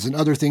Minds and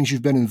other things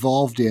you've been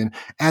involved in.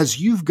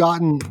 As you've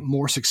gotten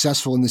more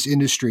successful in this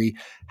industry,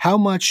 how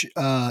much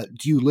do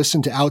you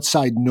listen to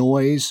outside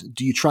noise?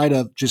 Do you try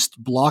to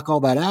just block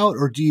all that out,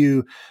 or do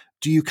you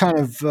kind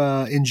of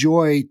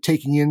enjoy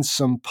taking in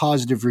some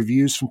positive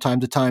reviews from time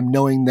to time,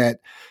 knowing that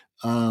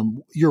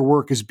your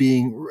work is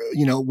being,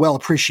 well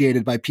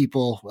appreciated by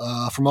people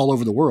from all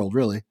over the world,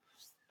 really?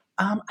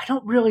 I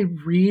don't really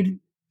read.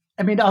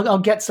 I mean, I'll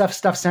get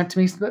stuff sent to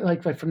me,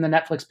 like from the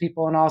Netflix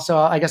people, and also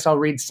I guess I'll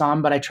read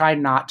some, but I try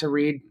not to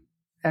read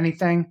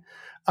anything.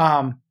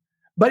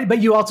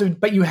 But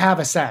you have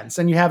a sense,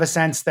 and you have a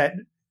sense that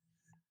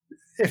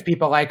if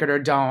people like it or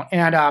don't,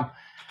 and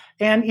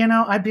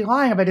I'd be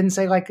lying if I didn't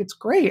say like it's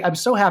great. I'm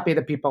so happy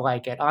that people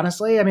like it.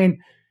 Honestly, I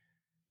mean,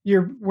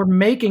 we're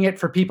making it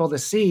for people to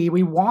see.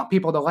 We want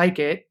people to like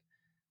it.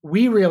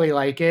 We really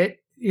like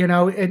it,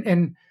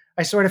 and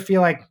I sort of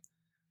feel like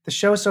the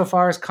show so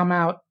far has come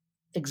out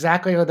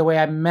exactly the way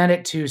I meant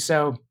it to.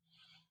 So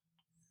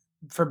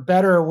for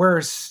better or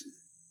worse,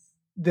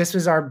 this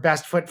was our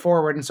best foot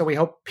forward, and so we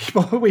hope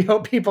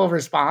people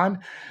respond.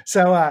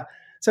 So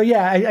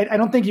yeah, I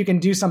don't think you can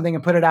do something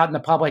and put it out in the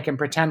public and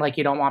pretend like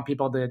you don't want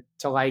people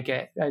to like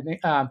it. I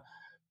think,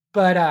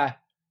 but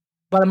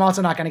I'm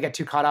also not going to get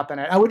too caught up in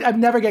it. I'd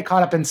never get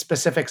caught up in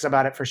specifics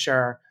about it for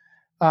sure.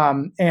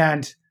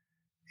 And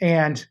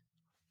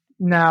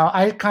now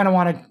I kind of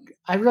want to.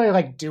 I really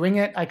like doing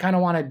it. I kind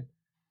of want to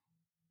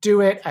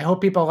do it. I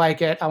hope people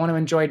like it. I want to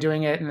enjoy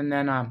doing it, and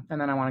then I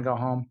want to go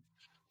home.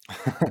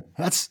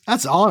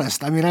 That's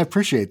honest. I mean, I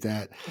appreciate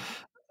that.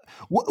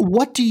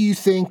 What do you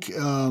think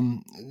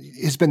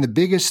has been the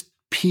biggest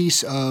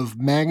piece of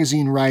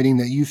magazine writing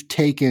that you've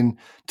taken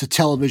to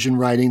television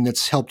writing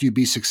that's helped you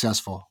be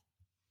successful?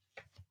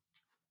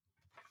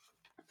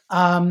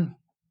 Good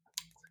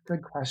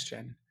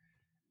question.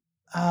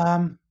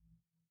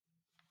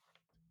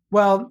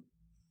 Well,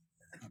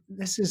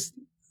 this is.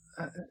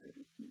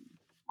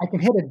 I can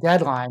hit a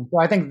deadline, so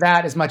I think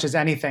that as much as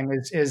anything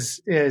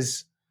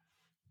is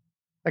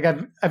like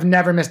I've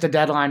never missed a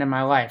deadline in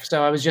my life,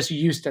 so I was just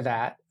used to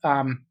that.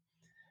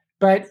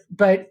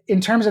 But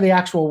in terms of the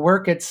actual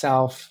work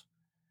itself,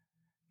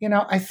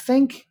 I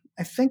think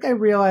I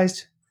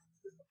realized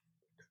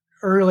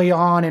early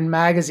on in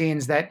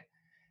magazines that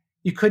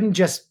you couldn't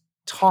just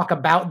talk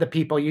about the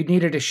people. You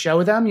needed to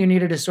show them. You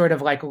needed to sort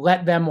of like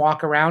let them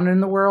walk around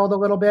in the world a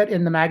little bit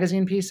in the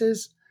magazine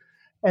pieces,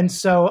 and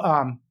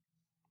so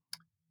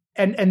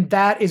and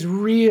that is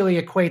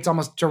really equates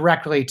almost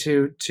directly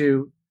to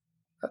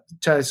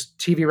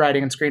TV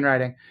writing and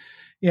screenwriting.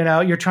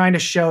 You're trying to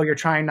show, you're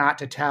trying not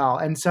to tell.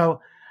 And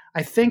so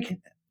I think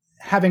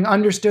having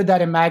understood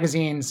that in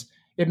magazines,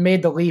 it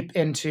made the leap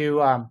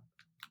into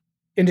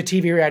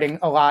TV writing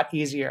a lot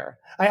easier.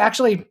 I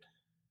actually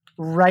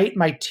write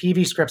my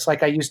TV scripts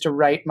like I used to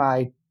write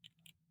my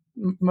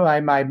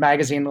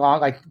magazine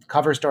like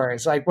cover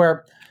stories, like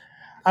where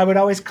I would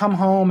always come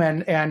home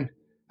and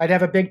I'd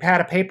have a big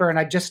pad of paper and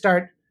I'd just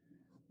start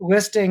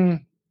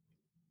listing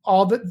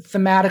all the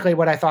thematically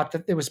what I thought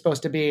that it was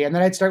supposed to be. And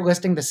then I'd start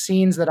listing the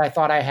scenes that I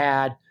thought I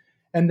had,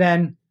 and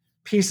then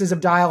pieces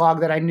of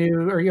dialogue that I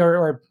knew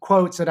or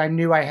quotes that I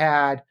knew I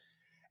had.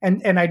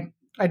 And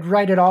I'd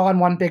write it all on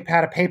one big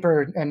pad of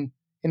paper and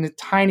in a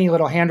tiny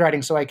little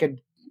handwriting so I could,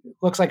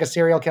 looks like a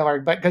serial killer,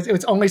 but because it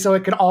was only so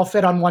it could all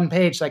fit on one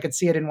page so I could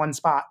see it in one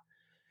spot.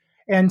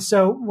 And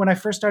so when I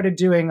first started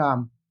doing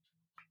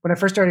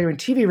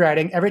TV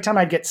writing, every time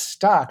I'd get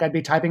stuck, I'd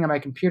be typing on my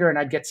computer and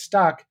I'd get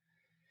stuck.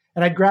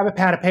 And I'd grab a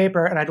pad of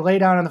paper and I'd lay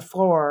down on the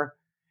floor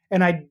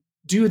and I'd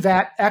do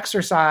that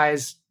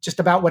exercise just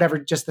about whatever,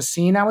 just the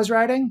scene I was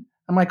writing.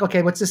 I'm like,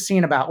 okay, what's this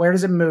scene about? Where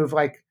does it move?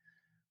 Like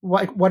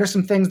what are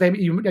some things that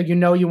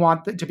you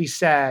want to be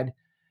said?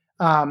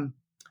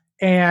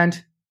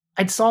 And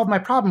I'd solve my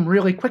problem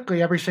really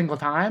quickly every single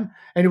time.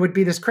 And it would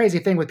be this crazy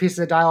thing with pieces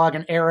of dialogue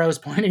and arrows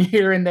pointing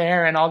here and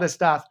there and all this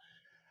stuff.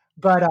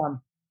 But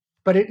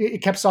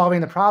it kept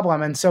solving the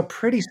problem. And so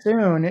pretty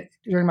soon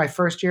during my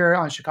first year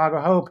on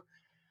Chicago Hope,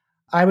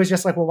 I was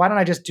just like, well, why don't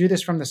I just do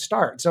this from the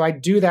start? So I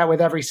do that with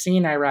every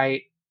scene I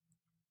write.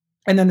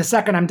 And then the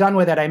second I'm done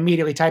with it, I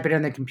immediately type it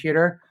in the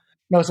computer,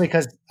 mostly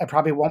because I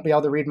probably won't be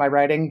able to read my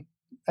writing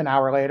an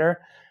hour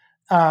later.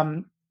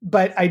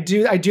 But I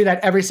do that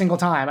every single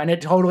time. And it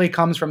totally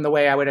comes from the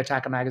way I would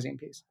attack a magazine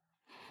piece.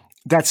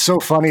 That's so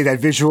funny, that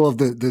visual of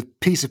the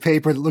piece of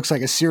paper that looks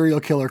like a serial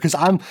killer. Because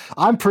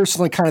I'm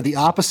personally kind of the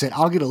opposite.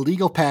 I'll get a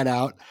legal pad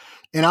out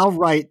and I'll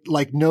write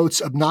like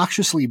notes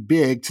obnoxiously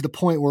big to the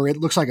point where it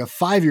looks like a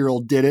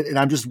 5-year-old did it and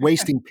I'm just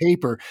wasting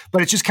paper.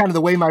 But it's just kind of the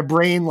way my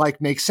brain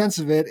like makes sense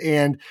of it.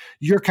 And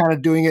you're kind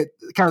of doing it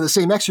kind of the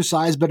same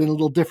exercise, but in a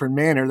little different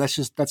manner.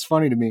 That's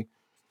funny to me.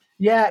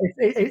 Yeah,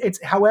 it's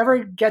however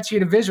it gets you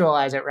to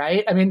visualize it,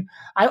 right? I mean,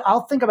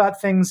 I'll think about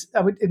things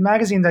in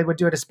magazines. I would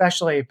do it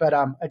especially, but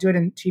I do it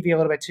in TV a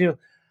little bit too,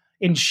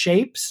 in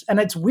shapes. And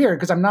it's weird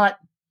because I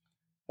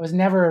was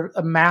never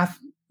a math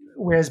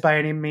whiz by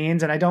any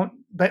means, and I don't.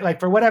 But like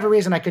for whatever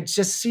reason, I could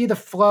just see the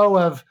flow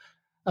of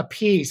a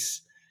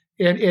piece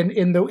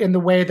in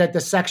the way that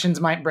the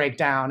sections might break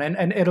down,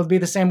 and it'll be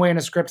the same way in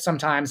a script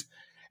sometimes.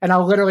 And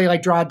I'll literally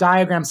like draw a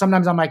diagram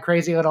sometimes on my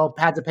crazy little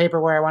pads of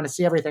paper where I want to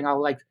see everything. I'll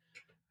like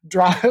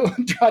draw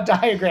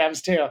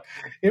diagrams too.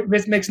 It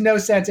makes no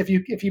sense if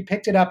you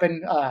picked it up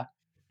and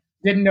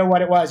didn't know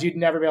what it was. You'd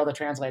never be able to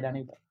translate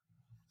anything.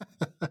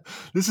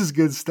 This is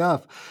good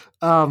stuff.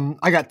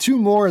 I got 2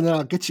 more and then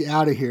I'll get you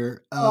out of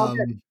here.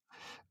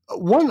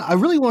 One, I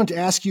really wanted to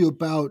ask you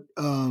about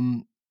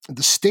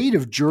the state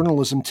of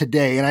journalism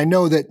today. And I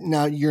know that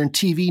now you're in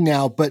TV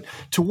now, but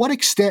to what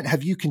extent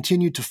have you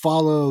continued to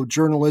follow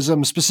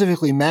journalism,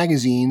 specifically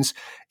magazines?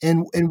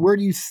 And what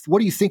do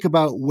you think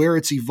about where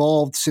it's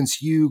evolved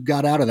since you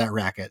got out of that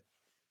racket?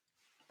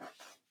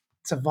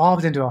 It's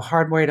evolved into a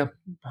hard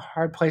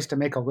place to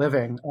make a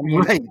living. I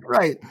mean,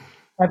 right.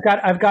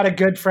 I've got a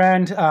good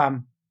friend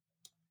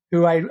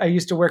who I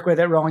used to work with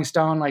at Rolling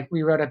Stone. Like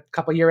we wrote a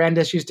couple year-end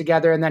issues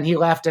together, and then he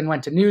left and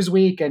went to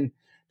Newsweek and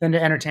then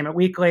to Entertainment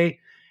Weekly.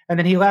 And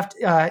then he left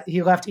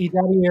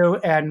EW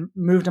and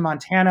moved to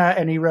Montana,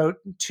 and he wrote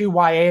 2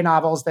 YA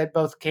novels that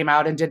both came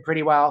out and did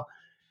pretty well.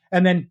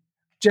 and then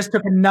just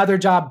took another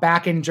job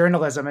back in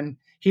journalism. And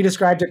he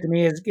described it to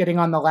me as getting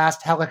on the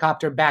last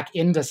helicopter back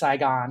into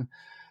Saigon.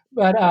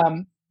 But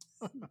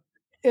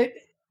it,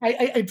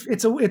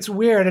 it's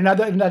weird.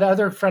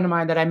 Another friend of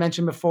mine that I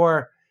mentioned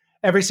before,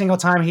 every single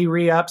time he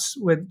re-ups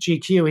with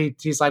GQ,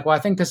 he's like, well, I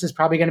think this is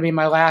probably going to be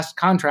my last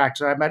contract,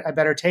 so I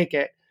better take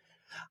it.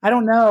 I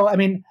don't know. I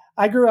mean,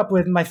 I grew up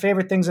with my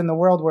favorite things in the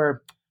world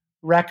were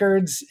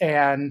records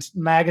and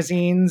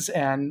magazines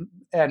and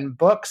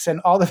books, and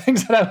all the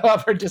things that I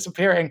love are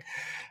disappearing.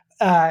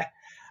 I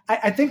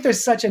think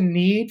there's such a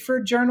need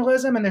for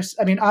journalism,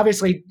 and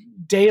obviously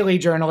daily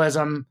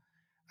journalism.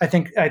 I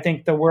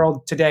think the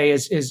world today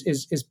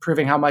is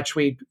proving how much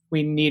we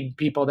need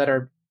people that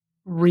are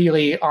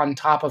really on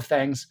top of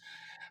things,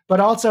 but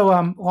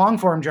also long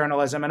form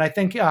journalism. And I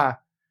think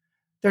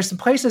there's some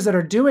places that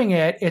are doing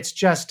it. It's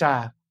just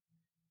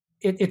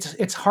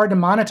it's hard to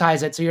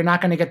monetize it, so you're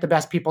not going to get the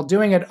best people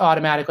doing it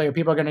automatically, or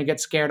people are going to get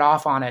scared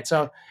off on it.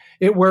 So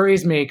it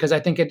worries me because I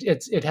think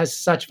it has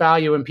such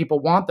value and people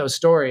want those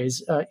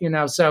stories.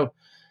 So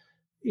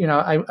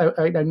I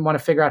want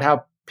to figure out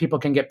how people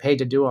can get paid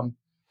to do them.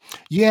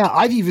 Yeah,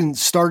 I've even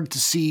started to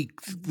see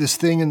this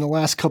thing in the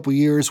last couple of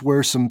years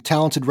where some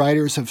talented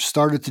writers have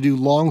started to do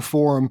long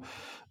form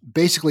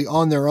basically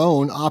on their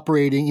own,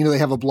 operating, they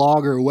have a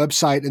blog or a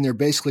website and they're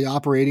basically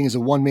operating as a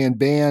one-man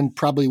band,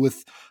 probably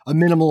with a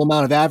minimal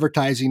amount of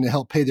advertising to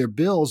help pay their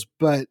bills.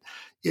 But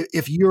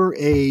if you're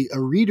a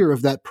reader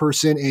of that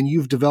person and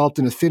you've developed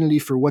an affinity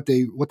for what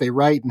they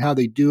write and how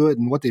they do it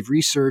and what they've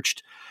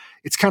researched,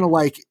 it's kind of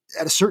like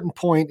at a certain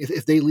point,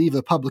 if they leave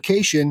a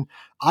publication,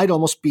 I'd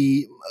almost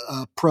be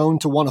prone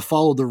to want to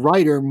follow the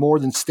writer more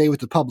than stay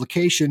with the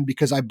publication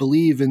because I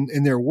believe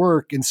in their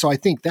work. And so I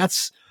think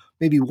that's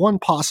maybe one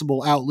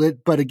possible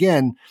outlet. But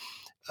again,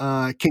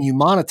 can you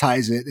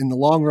monetize it in the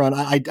long run?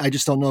 I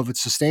just don't know if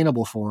it's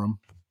sustainable for them.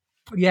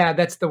 Yeah,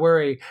 that's the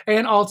worry.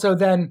 And also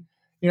then,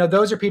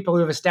 those are people who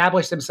have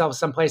established themselves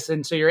someplace,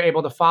 and so you're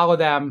able to follow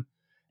them.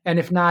 And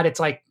if not, it's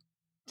like,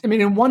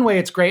 in one way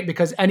it's great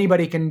because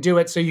anybody can do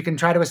it. So you can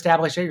try to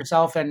establish it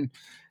yourself. And,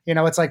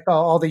 it's like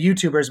all the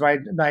YouTubers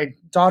my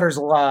daughters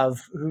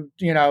love who,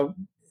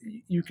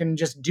 you can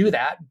just do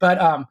that.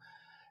 But,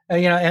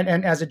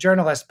 and as a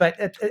journalist, but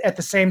at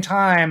the same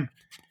time,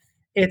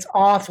 it's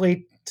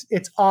awfully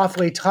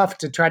tough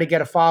to try to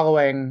get a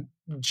following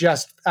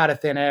just out of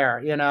thin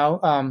air. I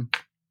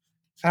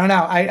don't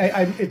know.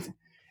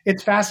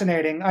 It's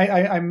fascinating.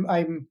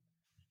 I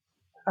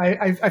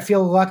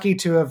feel lucky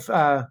to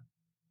have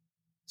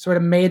sort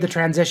of made the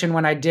transition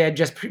when I did,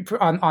 just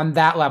on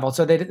that level.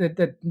 So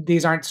that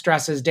these aren't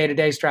stresses,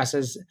 day-to-day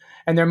stresses,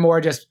 and they're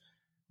more just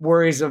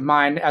worries of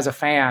mine as a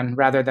fan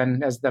rather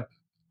than as the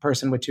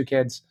person with two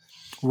kids.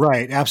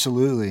 Right.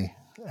 Absolutely.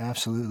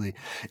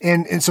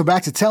 And so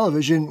back to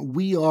television,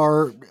 we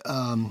are,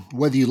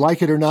 whether you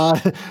like it or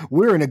not,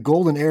 we're in a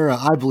golden era,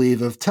 I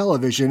believe, of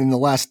television in the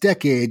last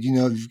decade.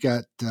 You've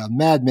got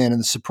Mad Men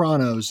and The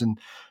Sopranos and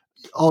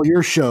all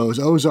your shows,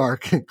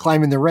 Ozark,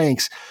 climbing the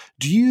ranks.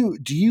 Do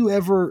you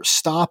ever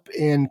stop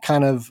and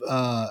kind of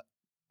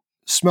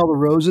smell the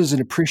roses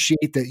and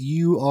appreciate that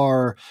you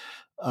are,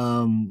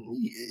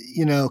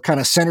 kind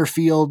of center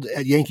field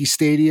at Yankee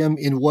Stadium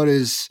in what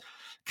is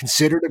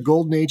considered a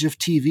golden age of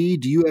TV?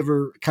 Do you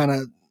ever kind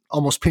of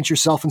almost pinch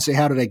yourself and say,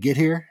 how did I get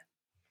here?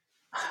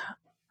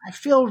 I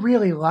feel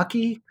really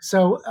lucky.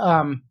 So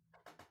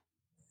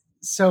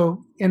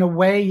in a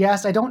way,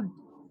 yes, I don't,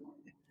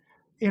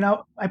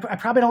 I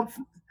probably don't,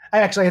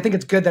 I think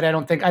it's good that I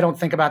don't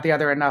think about the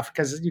other enough,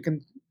 because you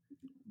can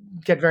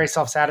get very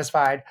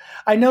self-satisfied.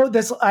 I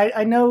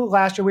know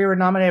last year we were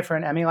nominated for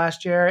an Emmy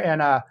last year,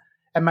 and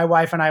my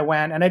wife and I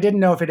went, and I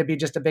didn't know if it'd be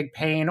just a big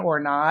pain or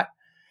not.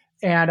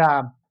 And,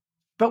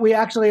 but we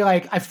actually,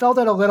 I felt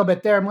it a little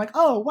bit there. I'm like,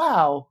 oh,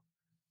 wow,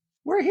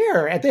 we're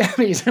here at the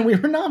Emmys and we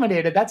were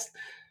nominated. That's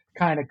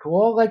kind of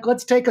cool.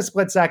 Let's take a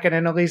split second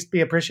and at least be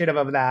appreciative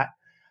of that.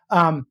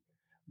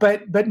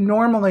 But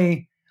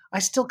normally I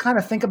still kind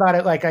of think about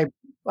it. Like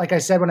I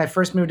said, when I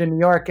first moved to New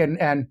York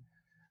and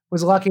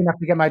was lucky enough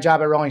to get my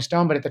job at Rolling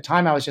Stone. But at the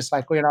time I was just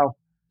like,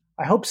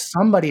 I hope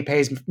somebody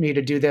pays me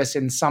to do this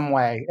in some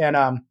way. And,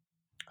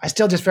 I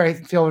still just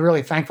feel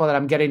really thankful that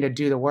I'm getting to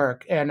do the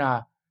work. And,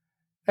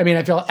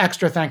 I feel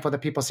extra thankful that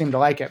people seem to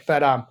like it,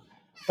 but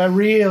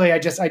really,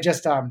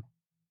 I'm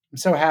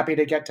so happy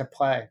to get to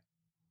play.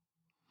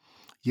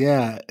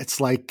 Yeah,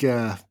 it's like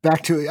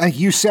back to,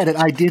 you said it,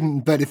 I didn't,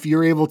 but if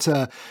you're able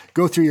to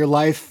go through your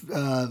life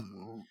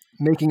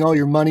making all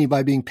your money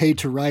by being paid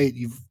to write,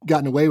 you've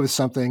gotten away with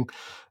something.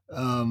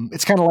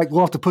 It's kind of like, we'll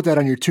have to put that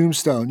on your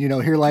tombstone.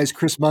 Here lies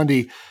Chris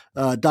Mundy, ...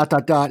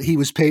 He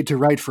was paid to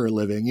write for a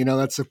living.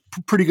 That's a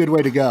pretty good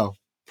way to go.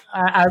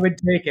 I would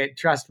take it.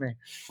 Trust me.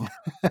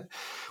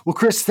 Well,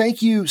 Chris,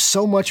 thank you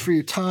so much for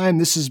your time.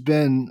 This has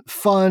been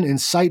fun,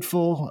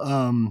 insightful.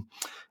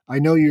 I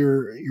know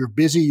you're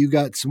busy. You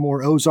got some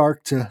more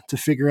Ozark to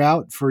figure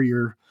out for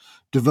your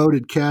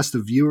devoted cast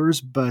of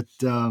viewers, but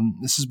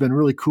this has been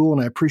really cool,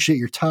 and I appreciate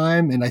your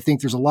time. And I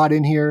think there's a lot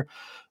in here,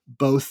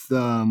 both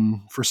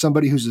for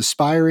somebody who's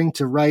aspiring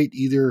to write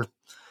either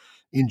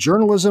in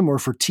journalism or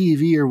for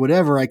TV or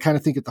whatever, I kind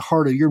of think at the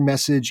heart of your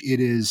message, it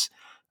is,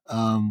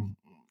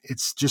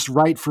 it's just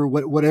right for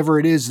whatever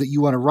it is that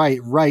you want to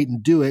write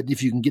and do it.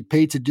 If you can get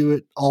paid to do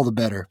it, all the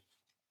better.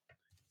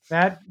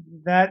 That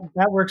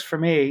works for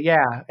me.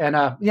 Yeah. And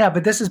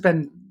but this has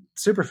been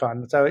super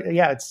fun. So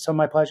yeah, it's so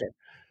my pleasure.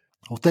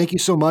 Well, thank you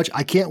so much.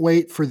 I can't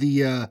wait for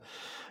the,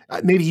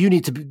 maybe you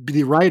need to be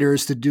the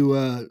writers to do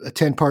a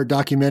 10-part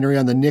documentary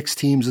on the Knicks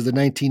teams of the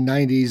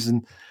 1990s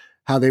and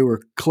how they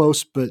were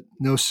close, but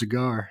no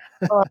cigar.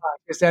 Oh,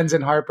 this ends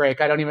in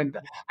heartbreak. I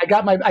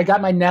got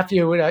my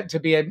nephew to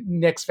be a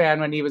Knicks fan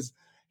when he was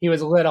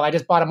little. I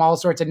just bought him all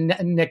sorts of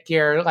Knick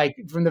gear, like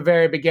from the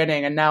very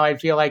beginning. And now I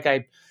feel like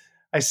I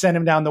sent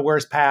him down the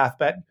worst path,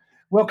 but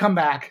we'll come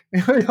back. You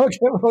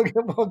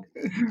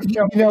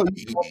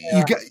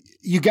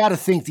got to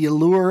think the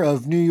allure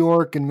of New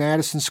York and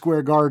Madison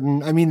Square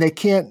Garden. I mean, they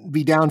can't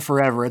be down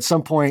forever. At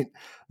some point,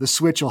 the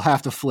switch will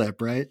have to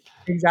flip, right?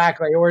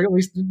 Exactly, or at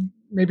least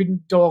maybe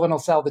Dolan will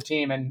sell the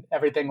team, and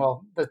everything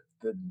will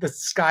the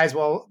skies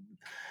will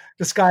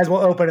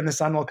open and the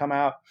sun will come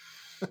out.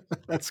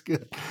 That's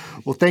good.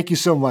 Well, thank you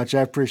so much.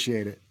 I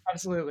appreciate it.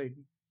 Absolutely.